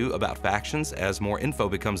part 2 about factions as more info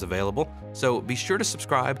becomes available, so be sure to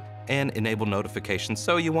subscribe and enable notifications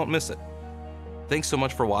so you won't miss it. Thanks so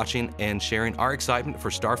much for watching and sharing our excitement for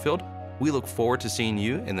Starfield. We look forward to seeing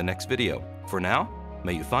you in the next video. For now,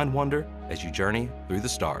 may you find wonder as you journey through the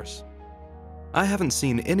stars. I haven't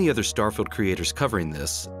seen any other Starfield creators covering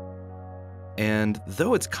this, and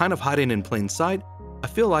though it's kind of hiding in plain sight, I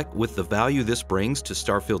feel like with the value this brings to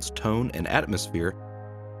Starfield's tone and atmosphere,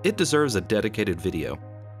 it deserves a dedicated video.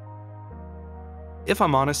 If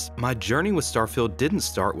I'm honest, my journey with Starfield didn't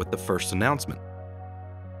start with the first announcement.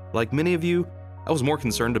 Like many of you, I was more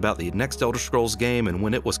concerned about the next Elder Scrolls game and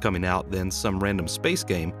when it was coming out than some random space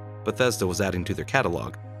game Bethesda was adding to their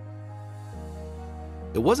catalog.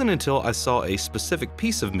 It wasn't until I saw a specific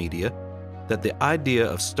piece of media that the idea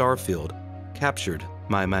of Starfield captured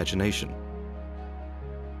my imagination.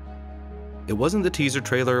 It wasn't the teaser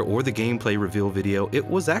trailer or the gameplay reveal video, it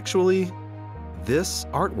was actually this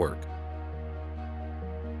artwork.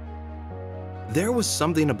 There was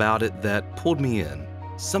something about it that pulled me in,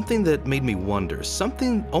 something that made me wonder,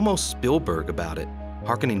 something almost Spielberg about it,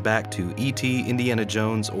 harkening back to E.T., Indiana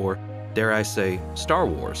Jones, or dare I say, Star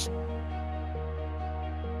Wars.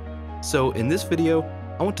 So in this video,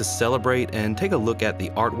 I want to celebrate and take a look at the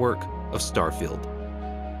artwork of Starfield.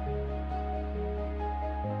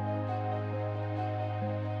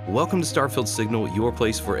 Welcome to Starfield Signal, your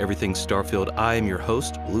place for everything Starfield. I am your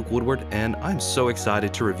host, Luke Woodward, and I'm so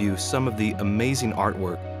excited to review some of the amazing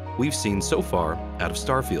artwork we've seen so far out of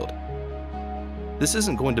Starfield. This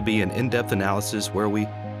isn't going to be an in-depth analysis where we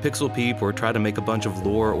pixel peep or try to make a bunch of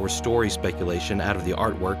lore or story speculation out of the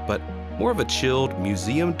artwork, but more of a chilled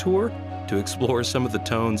museum tour to explore some of the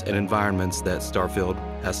tones and environments that Starfield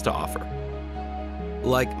has to offer.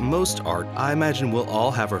 Like most art, I imagine we'll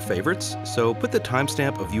all have our favorites, so put the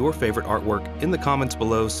timestamp of your favorite artwork in the comments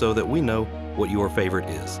below so that we know what your favorite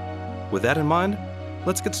is. With that in mind,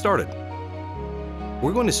 let's get started.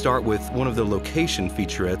 We're going to start with one of the location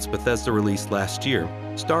featurettes Bethesda released last year,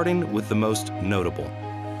 starting with the most notable,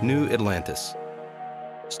 New Atlantis.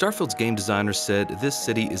 Starfield's game designer said this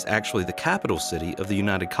city is actually the capital city of the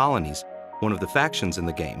United Colonies, one of the factions in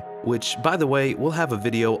the game, which, by the way, we'll have a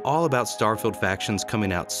video all about Starfield Factions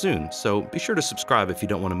coming out soon, so be sure to subscribe if you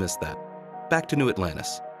don't want to miss that. Back to New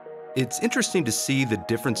Atlantis. It's interesting to see the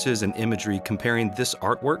differences in imagery comparing this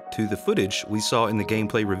artwork to the footage we saw in the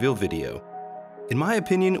gameplay reveal video. In my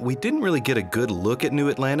opinion, we didn't really get a good look at New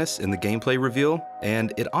Atlantis in the gameplay reveal,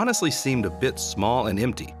 and it honestly seemed a bit small and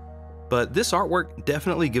empty. But this artwork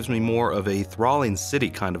definitely gives me more of a thralling city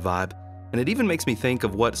kind of vibe, and it even makes me think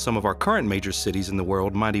of what some of our current major cities in the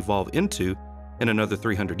world might evolve into in another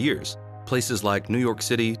 300 years. Places like New York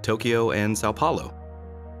City, Tokyo, and Sao Paulo.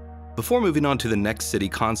 Before moving on to the next city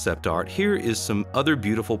concept art, here is some other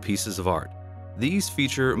beautiful pieces of art. These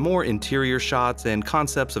feature more interior shots and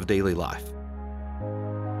concepts of daily life.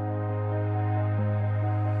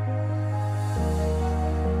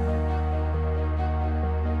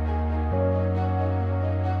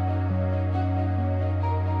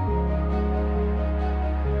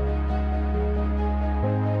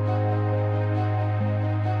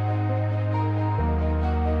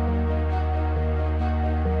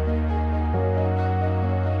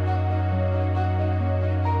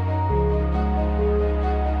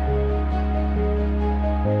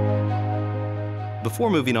 Before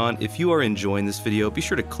moving on, if you are enjoying this video, be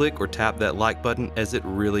sure to click or tap that like button as it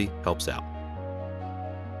really helps out.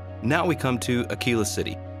 Now we come to Aquila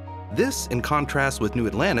City. This, in contrast with New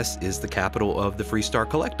Atlantis, is the capital of the Freestar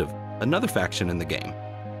Collective, another faction in the game.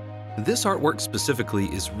 This artwork specifically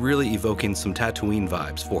is really evoking some Tatooine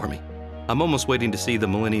vibes for me. I'm almost waiting to see the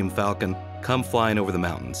Millennium Falcon come flying over the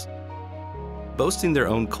mountains. Boasting their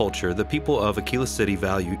own culture, the people of Aquila City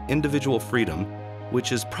value individual freedom,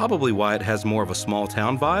 which is probably why it has more of a small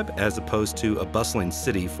town vibe as opposed to a bustling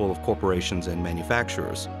city full of corporations and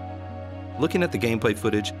manufacturers. Looking at the gameplay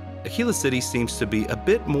footage, Aquila City seems to be a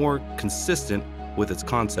bit more consistent with its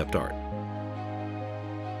concept art.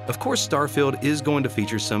 Of course, Starfield is going to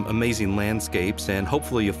feature some amazing landscapes and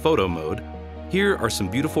hopefully a photo mode. Here are some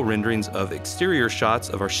beautiful renderings of exterior shots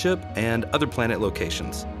of our ship and other planet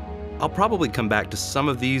locations. I'll probably come back to some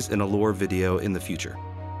of these in a lore video in the future.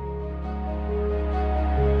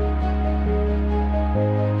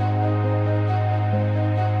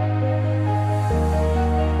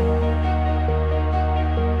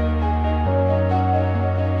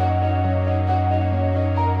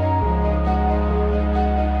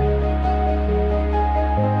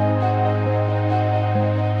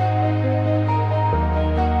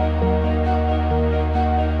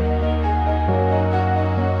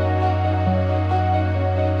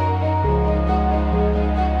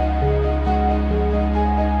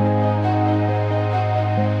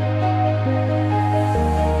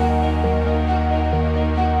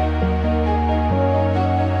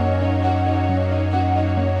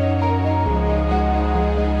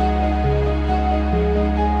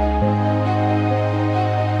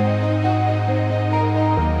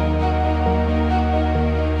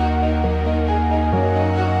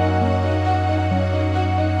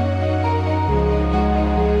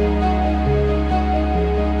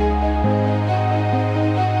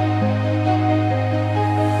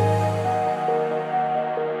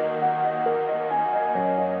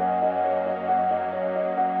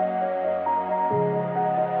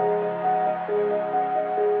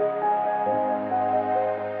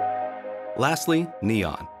 Lastly,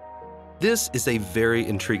 Neon. This is a very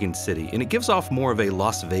intriguing city, and it gives off more of a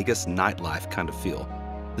Las Vegas nightlife kind of feel.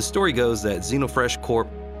 The story goes that Xenofresh Corp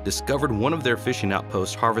discovered one of their fishing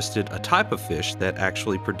outposts harvested a type of fish that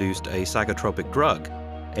actually produced a psychotropic drug,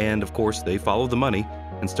 and of course they followed the money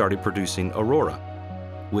and started producing Aurora.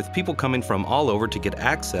 With people coming from all over to get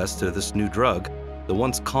access to this new drug, the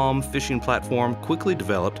once calm fishing platform quickly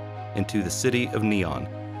developed into the city of Neon,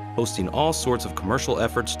 hosting all sorts of commercial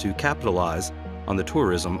efforts to capitalize on the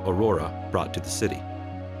tourism Aurora brought to the city.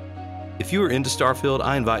 If you are into Starfield,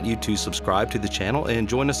 I invite you to subscribe to the channel and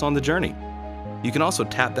join us on the journey. You can also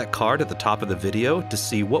tap that card at the top of the video to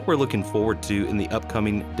see what we're looking forward to in the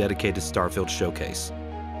upcoming dedicated Starfield showcase.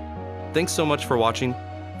 Thanks so much for watching.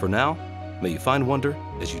 For now, may you find wonder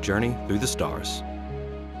as you journey through the stars.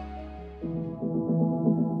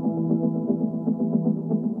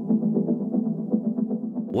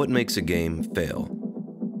 What makes a game fail?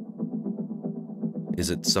 Is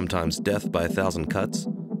it sometimes death by 1,000 cuts?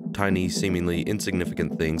 Tiny, seemingly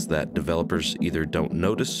insignificant things that developers either don't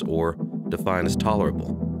notice or define as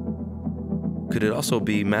tolerable? Could it also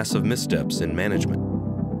be massive missteps in management?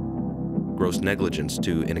 Gross negligence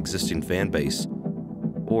to an existing fan base?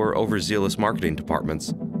 Or overzealous marketing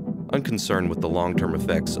departments, unconcerned with the long-term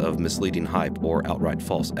effects of misleading hype or outright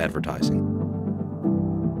false advertising?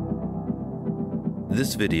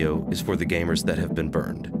 This video is for the gamers that have been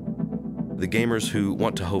burned. The gamers who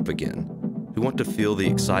want to hope again, who want to feel the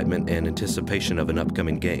excitement and anticipation of an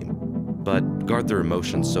upcoming game, but guard their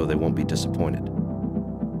emotions so they won't be disappointed.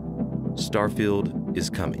 Starfield is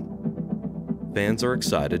coming. Fans are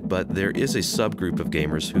excited, but there is a subgroup of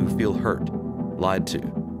gamers who feel hurt, lied to,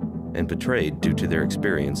 and betrayed due to their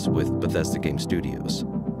experience with Bethesda Game Studios.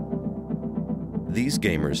 These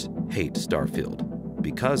gamers hate Starfield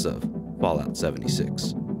because of Fallout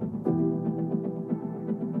 76.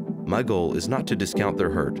 My goal is not to discount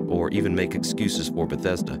their hurt or even make excuses for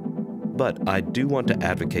Bethesda, but I do want to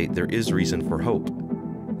advocate there is reason for hope.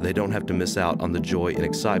 They don't have to miss out on the joy and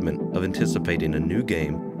excitement of anticipating a new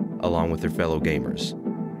game along with their fellow gamers.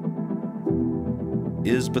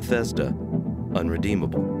 Is Bethesda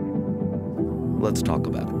unredeemable? Let's talk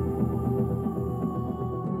about it.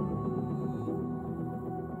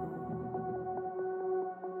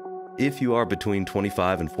 If you are between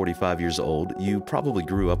 25 and 45 years old, you probably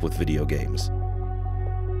grew up with video games.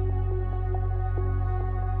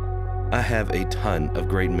 I have a ton of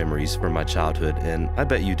great memories from my childhood, and I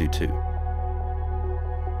bet you do too.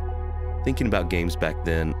 Thinking about games back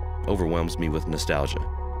then overwhelms me with nostalgia.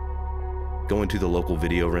 Going to the local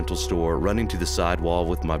video rental store, running to the sidewall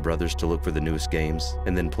with my brothers to look for the newest games,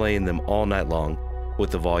 and then playing them all night long with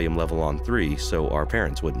the volume level on 3 so our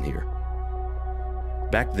parents wouldn't hear.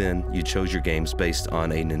 Back then, you chose your games based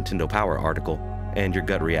on a Nintendo Power article and your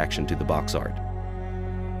gut reaction to the box art.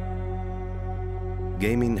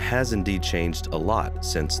 Gaming has indeed changed a lot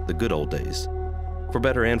since the good old days, for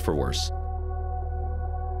better and for worse.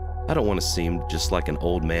 I don't want to seem just like an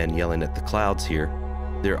old man yelling at the clouds here.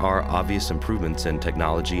 There are obvious improvements in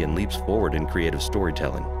technology and leaps forward in creative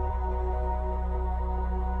storytelling.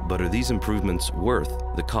 But are these improvements worth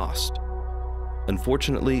the cost?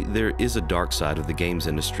 Unfortunately, there is a dark side of the games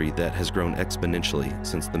industry that has grown exponentially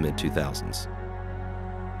since the mid-2000s.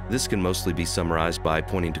 This can mostly be summarized by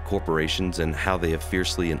pointing to corporations and how they have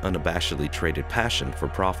fiercely and unabashedly traded passion for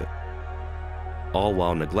profit, all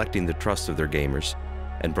while neglecting the trust of their gamers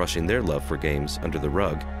and brushing their love for games under the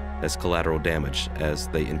rug as collateral damage as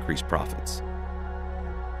they increase profits.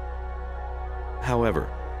 However,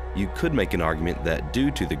 you could make an argument that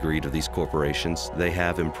due to the greed of these corporations, they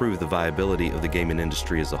have improved the viability of the gaming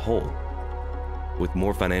industry as a whole. With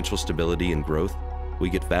more financial stability and growth, we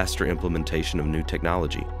get faster implementation of new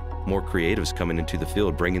technology, more creatives coming into the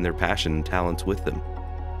field bringing their passion and talents with them.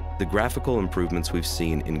 The graphical improvements we've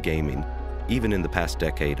seen in gaming, even in the past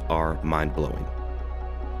decade, are mind-blowing.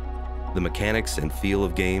 The mechanics and feel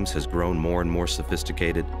of games has grown more and more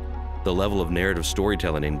sophisticated. The level of narrative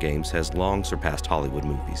storytelling in games has long surpassed Hollywood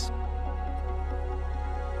movies.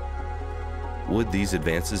 Would these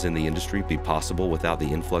advances in the industry be possible without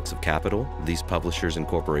the influx of capital these publishers and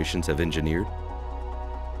corporations have engineered?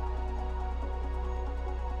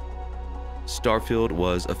 Starfield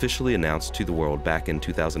was officially announced to the world back in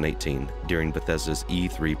 2018 during Bethesda's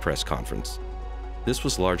E3 press conference. This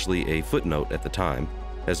was largely a footnote at the time,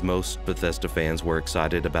 as most Bethesda fans were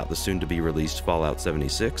excited about the soon-to-be-released Fallout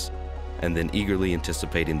 76, and then eagerly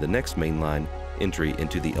anticipating the next mainline entry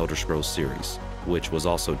into the Elder Scrolls series, which was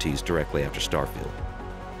also teased directly after Starfield.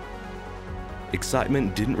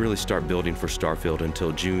 Excitement didn't really start building for Starfield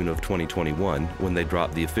until June of 2021, when they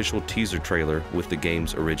dropped the official teaser trailer with the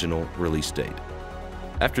game's original release date.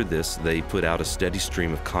 After this, they put out a steady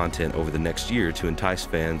stream of content over the next year to entice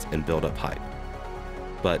fans and build up hype,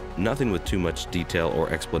 but nothing with too much detail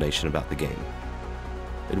or explanation about the game.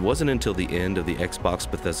 It wasn't until the end of the Xbox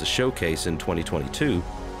Bethesda showcase in 2022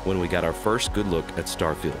 when we got our first good look at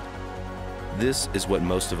Starfield. This is what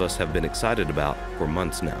most of us have been excited about for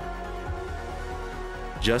months now.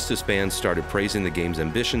 Just as fans started praising the game's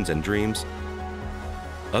ambitions and dreams,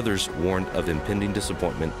 others warned of impending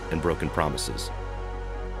disappointment and broken promises.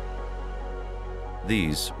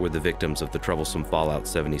 These were the victims of the troublesome Fallout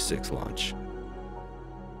 76 launch.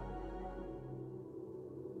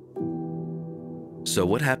 So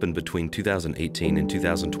what happened between 2018 and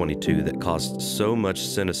 2022 that caused so much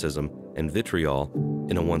cynicism and vitriol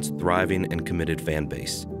in a once thriving and committed fan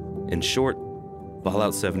base? In short,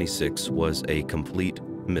 Fallout 76 was a complete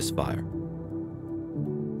misfire.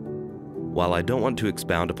 While I don't want to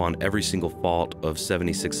expound upon every single fault of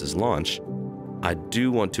 76's launch, I do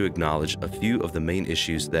want to acknowledge a few of the main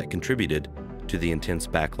issues that contributed to the intense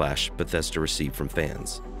backlash Bethesda received from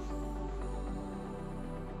fans.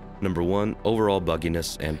 Number 1, overall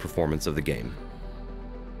bugginess and performance of the game.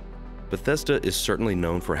 Bethesda is certainly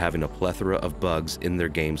known for having a plethora of bugs in their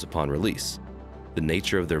games upon release. The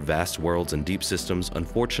nature of their vast worlds and deep systems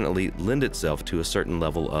unfortunately lend itself to a certain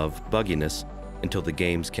level of bugginess until the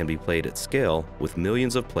games can be played at scale with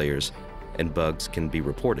millions of players and bugs can be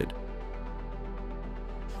reported.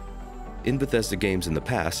 In Bethesda games in the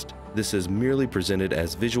past, this is merely presented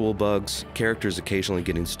as visual bugs, characters occasionally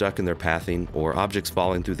getting stuck in their pathing, or objects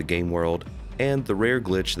falling through the game world, and the rare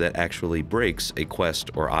glitch that actually breaks a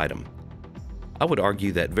quest or item. I would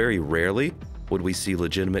argue that very rarely would we see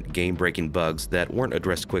legitimate game-breaking bugs that weren't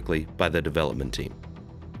addressed quickly by the development team.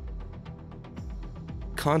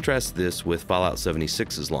 Contrast this with Fallout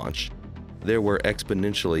 76's launch. There were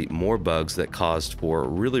exponentially more bugs that caused for a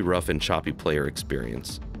really rough and choppy player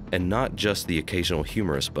experience, and not just the occasional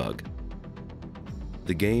humorous bug.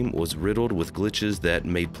 The game was riddled with glitches that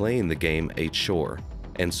made playing the game a chore,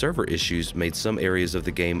 and server issues made some areas of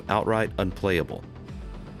the game outright unplayable.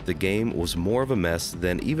 The game was more of a mess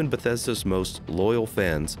than even Bethesda's most loyal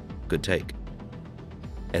fans could take.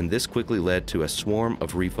 And this quickly led to a swarm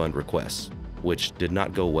of refund requests, which did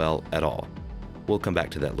not go well at all. We'll come back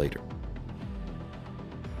to that later.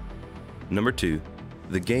 Number 2,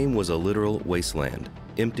 the game was a literal wasteland,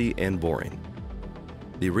 empty and boring.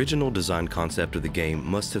 The original design concept of the game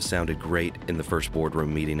must have sounded great in the first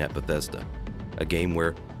boardroom meeting at Bethesda. A game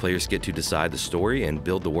where players get to decide the story and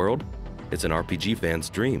build the world. It's an RPG fan's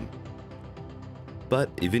dream. But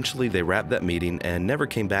eventually they wrapped that meeting and never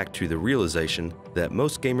came back to the realization that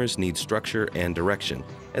most gamers need structure and direction,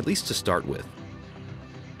 at least to start with.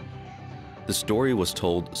 The story was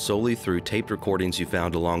told solely through taped recordings you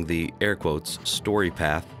found along the, air quotes, story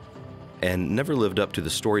path, and never lived up to the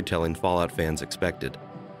storytelling Fallout fans expected.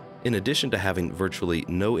 In addition to having virtually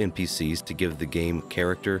no NPCs to give the game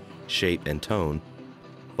character, shape, and tone,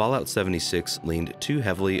 Fallout 76 leaned too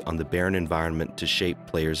heavily on the barren environment to shape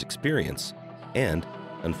players' experience, and,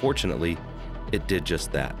 unfortunately, it did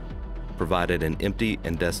just that, provided an empty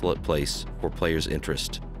and desolate place for players'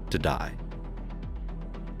 interest to die.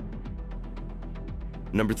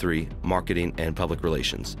 Number 3, marketing and public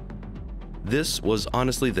relations. This was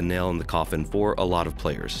honestly the nail in the coffin for a lot of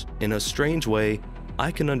players. In a strange way,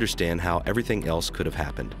 I can understand how everything else could have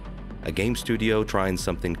happened. A game studio trying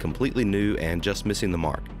something completely new and just missing the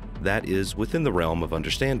mark. That is within the realm of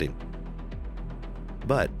understanding.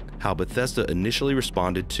 But how Bethesda initially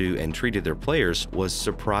responded to and treated their players was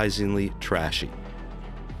surprisingly trashy.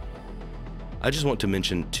 I just want to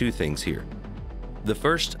mention 2 things here. The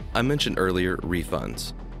first, I mentioned earlier,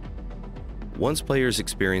 refunds. Once players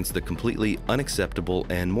experienced the completely unacceptable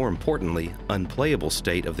and, more importantly, unplayable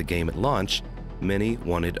state of the game at launch, many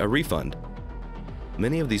wanted a refund.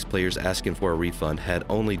 Many of these players asking for a refund had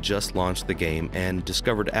only just launched the game and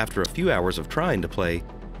discovered after a few hours of trying to play,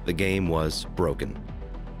 the game was broken.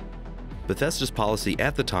 Bethesda's policy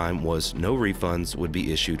at the time was no refunds would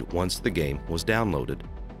be issued once the game was downloaded.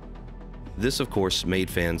 This, of course, made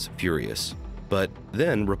fans furious. But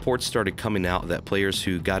then reports started coming out that players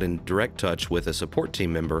who got in direct touch with a support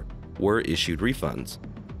team member were issued refunds.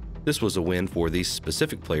 This was a win for these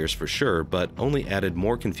specific players for sure, but only added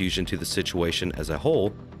more confusion to the situation as a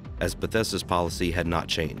whole, as Bethesda's policy had not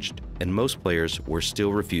changed, and most players were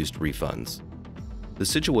still refused refunds. The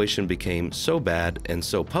situation became so bad and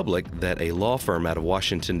so public that a law firm out of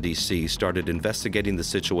Washington, D.C. started investigating the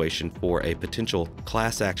situation for a potential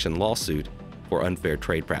class action lawsuit for unfair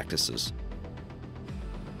trade practices.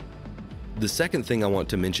 The second thing I want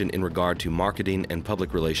to mention in regard to marketing and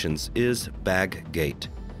public relations is Baggate.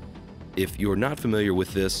 If you're not familiar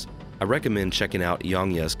with this, I recommend checking out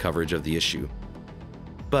Yangya's coverage of the issue.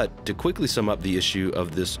 But to quickly sum up the issue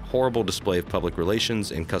of this horrible display of public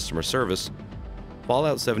relations and customer service,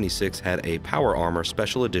 Fallout 76 had a Power Armor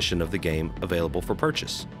Special Edition of the game available for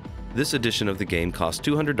purchase. This edition of the game cost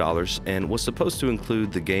 $200 and was supposed to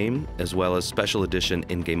include the game as well as special edition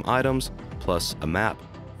in-game items, plus a map,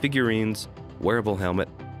 figurines, wearable helmet,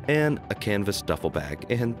 and a canvas duffel bag,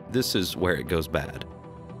 and this is where it goes bad.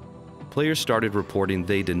 Players started reporting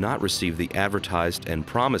they did not receive the advertised and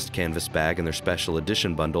promised canvas bag in their special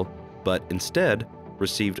edition bundle, but instead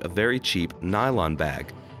received a very cheap nylon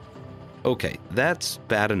bag. Okay, that's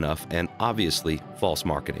bad enough and obviously false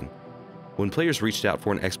marketing. When players reached out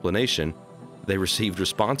for an explanation, they received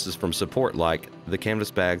responses from support like, the canvas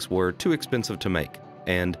bags were too expensive to make,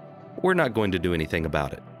 and we're not going to do anything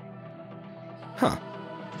about it. Huh.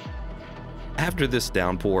 After this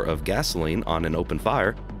downpour of gasoline on an open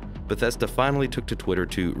fire, Bethesda finally took to Twitter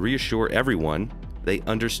to reassure everyone they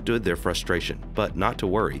understood their frustration, but not to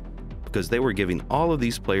worry, because they were giving all of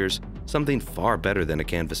these players something far better than a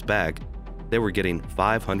canvas bag. They were getting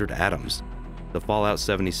 500 atoms, the Fallout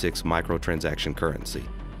 76 microtransaction currency.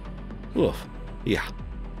 Oof, yeah.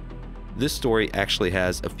 This story actually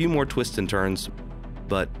has a few more twists and turns,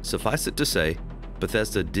 but suffice it to say,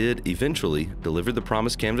 Bethesda did eventually deliver the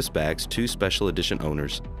promised canvas bags to special edition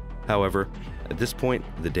owners. However, at this point,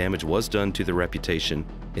 the damage was done to the reputation,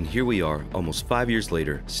 and here we are, almost 5 years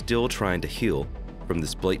later, still trying to heal from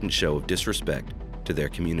this blatant show of disrespect to their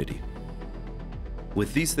community.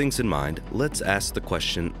 With these things in mind, let's ask the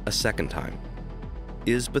question a second time.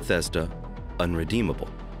 Is Bethesda unredeemable?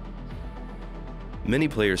 Many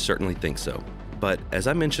players certainly think so, but as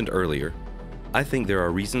I mentioned earlier, I think there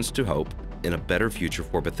are reasons to hope in a better future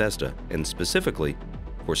for Bethesda, and specifically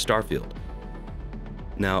for Starfield.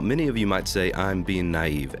 Now, many of you might say I'm being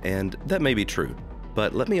naive, and that may be true,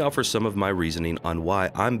 but let me offer some of my reasoning on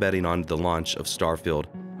why I'm betting on the launch of Starfield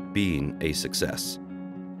being a success,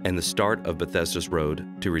 and the start of Bethesda's road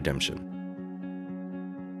to redemption.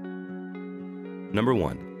 Number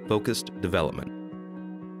 1, focused development.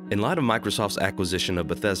 In light of Microsoft's acquisition of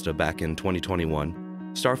Bethesda back in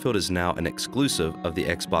 2021, Starfield is now an exclusive of the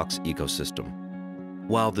Xbox ecosystem.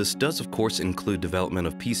 While this does of course include development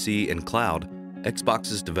of PC and cloud,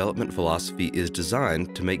 Xbox's development philosophy is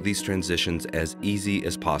designed to make these transitions as easy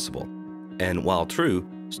as possible. And while true,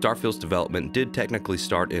 Starfield's development did technically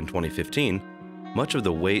start in 2015, much of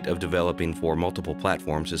the weight of developing for multiple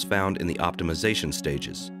platforms is found in the optimization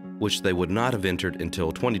stages, which they would not have entered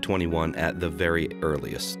until 2021 at the very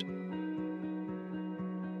earliest.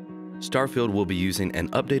 Starfield will be using an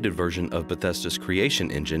updated version of Bethesda's creation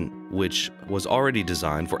engine, which was already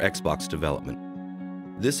designed for Xbox development.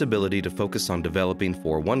 This ability to focus on developing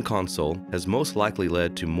for one console has most likely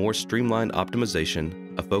led to more streamlined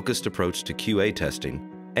optimization, a focused approach to QA testing,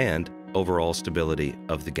 and overall stability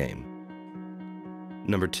of the game.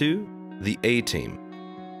 Number 2, the A-Team.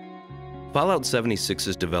 Fallout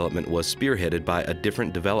 76's development was spearheaded by a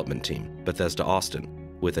different development team, Bethesda Austin,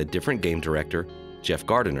 with a different game director, Jeff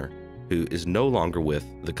Gardiner, who is no longer with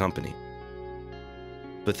the company.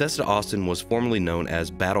 Bethesda Austin was formerly known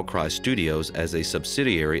as Battlecry Studios as a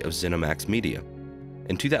subsidiary of ZeniMax Media.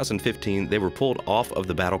 In 2015, they were pulled off of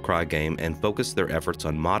the Battlecry game and focused their efforts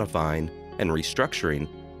on modifying and restructuring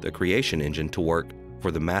the creation engine to work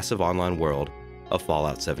for the massive online world of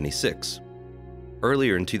Fallout 76.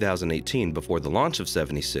 Earlier in 2018, before the launch of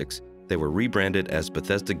 76, they were rebranded as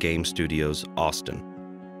Bethesda Game Studios Austin.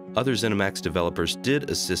 Other ZeniMax developers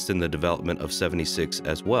did assist in the development of 76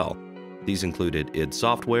 as well. These included id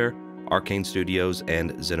Software, Arcane Studios,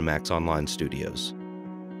 and ZeniMax Online Studios.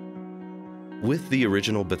 With the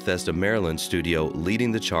original Bethesda Maryland studio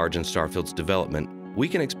leading the charge in Starfield's development, we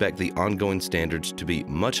can expect the ongoing standards to be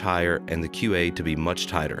much higher and the QA to be much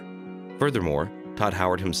tighter. Furthermore, Todd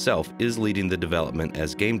Howard himself is leading the development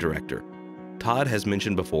as game director. Todd has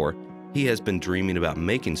mentioned before he has been dreaming about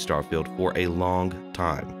making Starfield for a long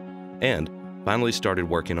time, and finally started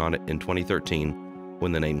working on it in 2013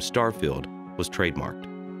 when the name Starfield was trademarked.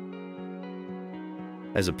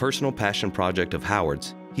 As a personal passion project of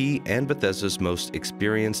Howard's, he and Bethesda's most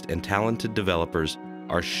experienced and talented developers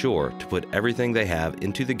are sure to put everything they have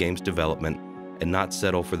into the game's development and not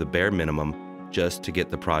settle for the bare minimum just to get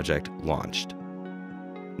the project launched.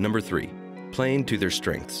 Number 3, playing to their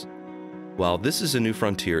strengths. While this is a new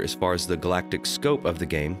frontier as far as the galactic scope of the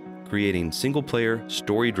game, creating single-player,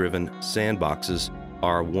 story-driven sandboxes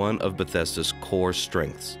are one of Bethesda's core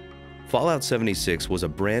strengths. Fallout 76 was a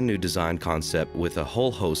brand new design concept with a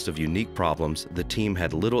whole host of unique problems the team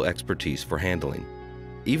had little expertise for handling.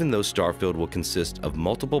 Even though Starfield will consist of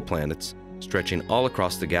multiple planets stretching all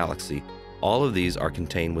across the galaxy, all of these are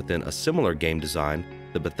contained within a similar game design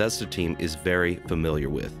the Bethesda team is very familiar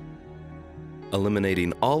with.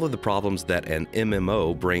 Eliminating all of the problems that an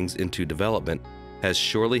MMO brings into development has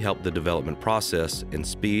surely helped the development process in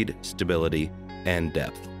speed, stability, and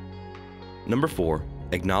depth. Number 4,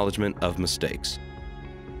 acknowledgement of mistakes.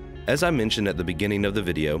 As I mentioned at the beginning of the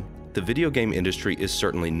video game industry is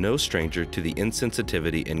certainly no stranger to the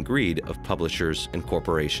insensitivity and greed of publishers and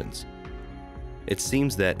corporations. It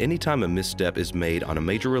seems that anytime a misstep is made on a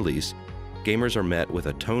major release, gamers are met with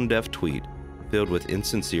a tone-deaf tweet filled with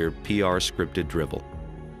insincere PR scripted drivel.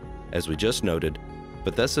 As we just noted,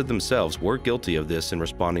 Bethesda themselves were guilty of this in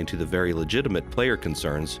responding to the very legitimate player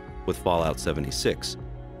concerns with Fallout 76.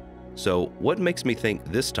 So what makes me think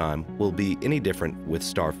this time will be any different with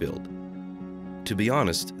Starfield? To be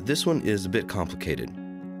honest, this one is a bit complicated.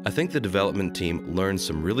 I think the development team learned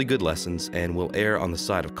some really good lessons and will err on the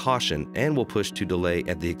side of caution and will push to delay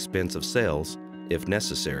at the expense of sales if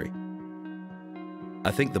necessary. I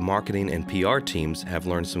think the marketing and PR teams have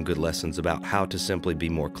learned some good lessons about how to simply be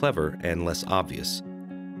more clever and less obvious.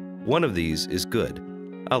 One of these is good.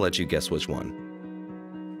 I'll let you guess which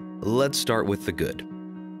one. Let's start with the good.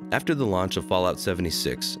 After the launch of Fallout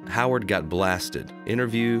 76, Howard got blasted.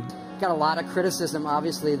 Got a lot of criticism,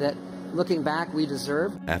 obviously, that looking back, we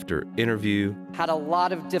deserve. After interview Had a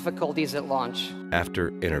lot of difficulties at launch. after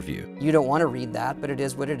interview. You don't want to read that, but it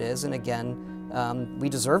is what it is. And again, we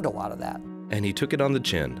deserved a lot of that. And he took it on the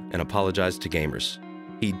chin and apologized to gamers.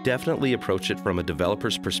 He definitely approached it from a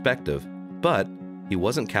developer's perspective, but he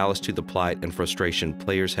wasn't callous to the plight and frustration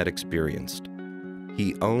players had experienced.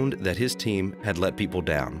 He owned that his team had let people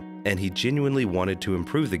down, and he genuinely wanted to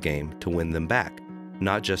improve the game to win them back,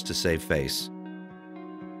 not just to save face.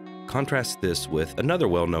 Contrast this with another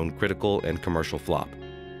well-known critical and commercial flop,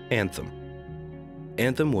 Anthem.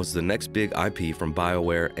 Anthem was the next big IP from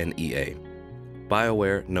BioWare and EA.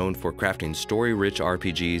 BioWare, known for crafting story-rich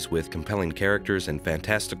RPGs with compelling characters and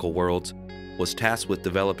fantastical worlds, was tasked with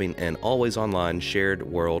developing an always-online shared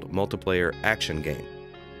world multiplayer action game.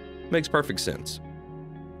 Makes perfect sense.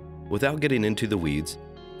 Without getting into the weeds,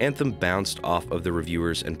 Anthem bounced off of the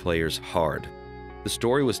reviewers and players hard. The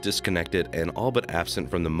story was disconnected and all but absent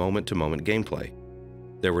from the moment-to-moment gameplay.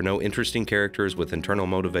 There were no interesting characters with internal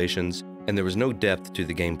motivations, and there was no depth to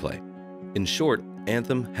the gameplay. In short,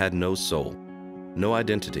 Anthem had no soul, no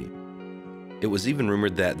identity. It was even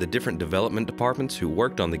rumored that the different development departments who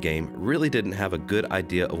worked on the game really didn't have a good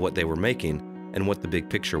idea of what they were making and what the big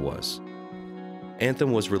picture was.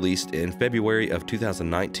 Anthem was released in February of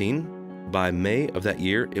 2019. By May of that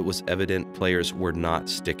year, it was evident players were not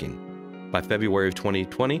sticking. By February of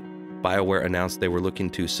 2020, BioWare announced they were looking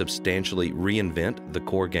to substantially reinvent the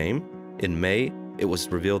core game. In May, it was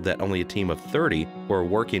revealed that only a team of 30 were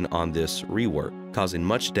working on this rework, causing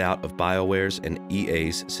much doubt of BioWare's and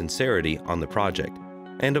EA's sincerity on the project.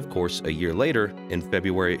 And of course, a year later, in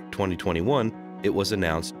February 2021, it was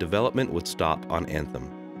announced development would stop on Anthem.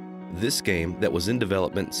 This game that was in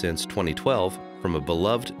development since 2012 from a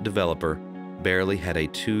beloved developer barely had a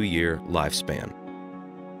 2-year lifespan.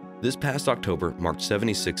 This past October marked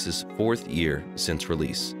 76's 4th year since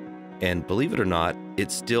release, and believe it or not,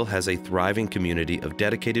 it still has a thriving community of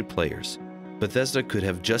dedicated players. Bethesda could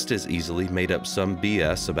have just as easily made up some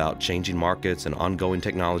BS about changing markets and ongoing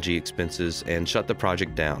technology expenses and shut the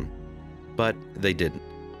project down. But they didn't.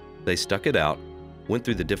 They stuck it out, went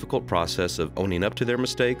through the difficult process of owning up to their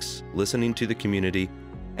mistakes, listening to the community,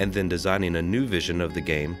 and then designing a new vision of the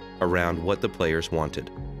game around what the players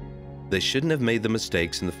wanted. They shouldn't have made the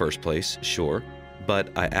mistakes in the first place, sure, but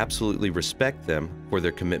I absolutely respect them for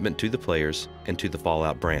their commitment to the players and to the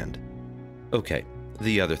Fallout brand. Okay,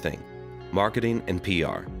 the other thing, marketing and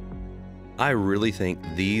PR. I really think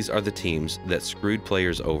these are the teams that screwed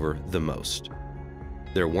players over the most.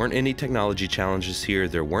 There weren't any technology challenges here,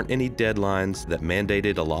 there weren't any deadlines that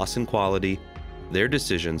mandated a loss in quality. Their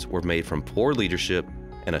decisions were made from poor leadership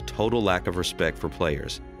and a total lack of respect for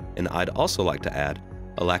players. And I'd also like to add,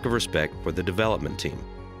 a lack of respect for the development team.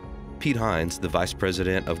 Pete Hines, the Vice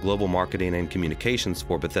President of Global Marketing and Communications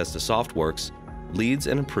for Bethesda Softworks, leads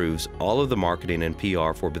and approves all of the marketing and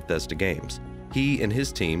PR for Bethesda games. He and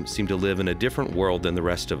his team seem to live in a different world than the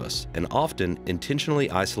rest of us, and often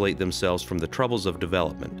intentionally isolate themselves from the troubles of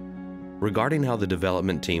development. Regarding how the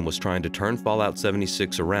development team was trying to turn Fallout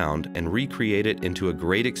 76 around and recreate it into a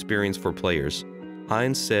great experience for players,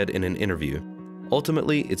 Hines said in an interview,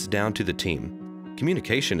 "Ultimately, it's down to the team.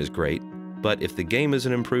 Communication is great, but if the game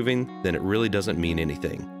isn't improving, then it really doesn't mean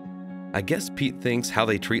anything." I guess Pete thinks how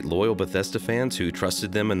they treat loyal Bethesda fans who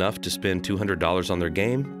trusted them enough to spend $200 on their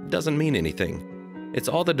game doesn't mean anything. It's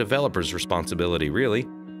all the developer's responsibility, really.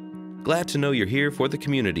 Glad to know you're here for the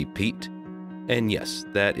community, Pete. And yes,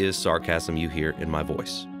 that is sarcasm you hear in my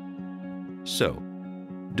voice. So,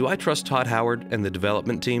 do I trust Todd Howard and the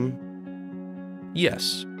development team?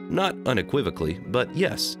 Yes, not unequivocally, but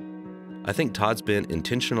yes. I think Todd's been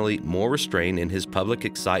intentionally more restrained in his public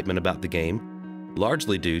excitement about the game,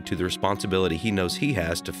 largely due to the responsibility he knows he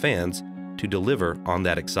has to fans to deliver on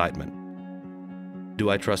that excitement. Do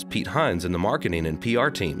I trust Pete Hines and the marketing and PR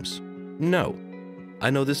teams? No. I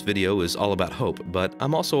know this video is all about hope, but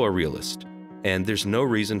I'm also a realist, and there's no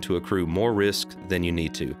reason to accrue more risk than you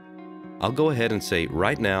need to. I'll go ahead and say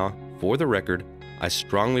right now, for the record, I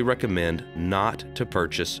strongly recommend not to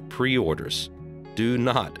purchase pre-orders. Do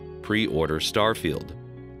not pre-order Starfield,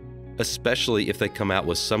 especially if they come out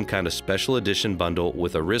with some kind of special edition bundle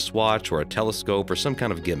with a wristwatch or a telescope or some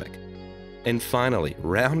kind of gimmick. And finally,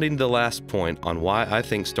 rounding the last point on why I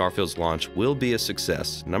think Starfield's launch will be a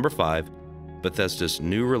success, number 5, Bethesda's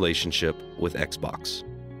new relationship with Xbox.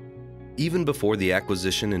 Even before the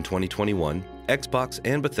acquisition in 2021, Xbox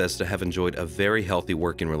and Bethesda have enjoyed a very healthy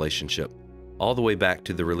working relationship, all the way back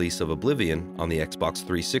to the release of Oblivion on the Xbox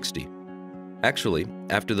 360. Actually,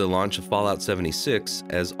 after the launch of Fallout 76,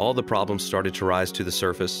 as all the problems started to rise to the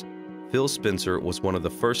surface, Phil Spencer was one of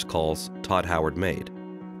the first calls Todd Howard made.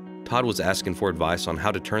 Todd was asking for advice on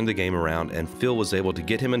how to turn the game around, and Phil was able to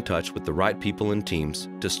get him in touch with the right people and teams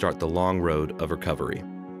to start the long road of recovery.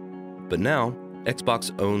 But now,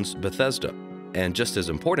 Xbox owns Bethesda, and just as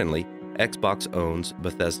importantly, Xbox owns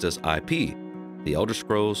Bethesda's IP, The Elder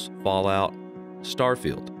Scrolls, Fallout,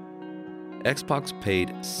 Starfield. Xbox paid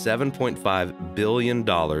 $7.5 billion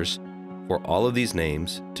for all of these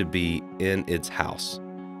names to be in its house.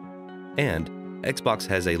 And Xbox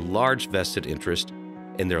has a large vested interest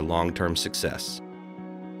in their long-term success.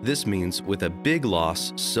 This means with a big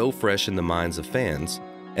loss so fresh in the minds of fans,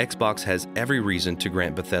 Xbox has every reason to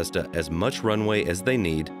grant Bethesda as much runway as they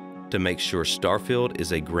need to make sure Starfield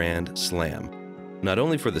is a grand slam, not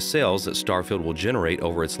only for the sales that Starfield will generate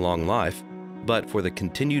over its long life, but for the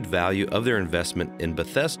continued value of their investment in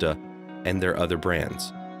Bethesda and their other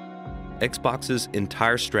brands. Xbox's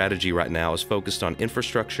entire strategy right now is focused on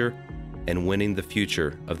infrastructure and winning the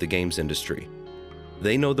future of the games industry.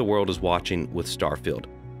 They know the world is watching with Starfield.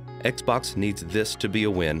 Xbox needs this to be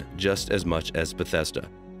a win just as much as Bethesda,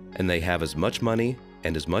 and they have as much money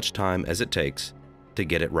and as much time as it takes to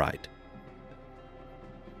get it right.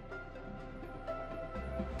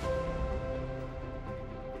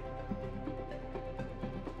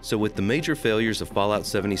 So with the major failures of Fallout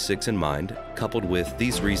 76 in mind, coupled with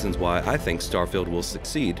these reasons why I think Starfield will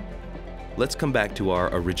succeed, let's come back to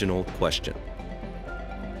our original question.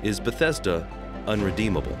 Is Bethesda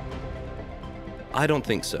unredeemable? I don't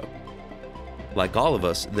think so. Like all of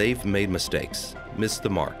us, they've made mistakes, missed the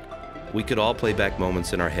mark. We could all play back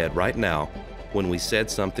moments in our head right now when we said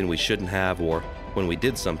something we shouldn't have, or when we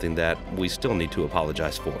did something that we still need to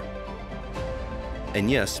apologize for. And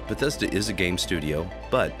yes, Bethesda is a game studio,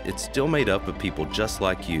 but it's still made up of people just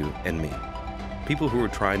like you and me. People who are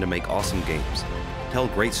trying to make awesome games, tell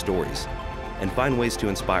great stories, and find ways to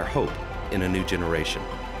inspire hope in a new generation.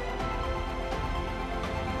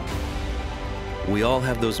 We all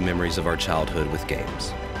have those memories of our childhood with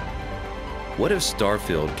games. What if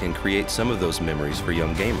Starfield can create some of those memories for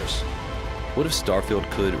young gamers? What if Starfield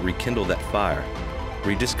could rekindle that fire,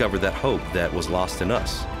 rediscover that hope that was lost in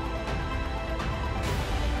us?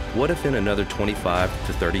 What if in another 25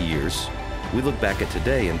 to 30 years, we look back at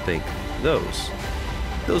today and think, those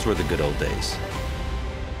were the good old days.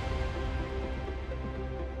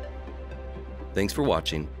 Thanks for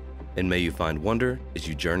watching, and may you find wonder as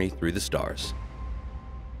you journey through the stars.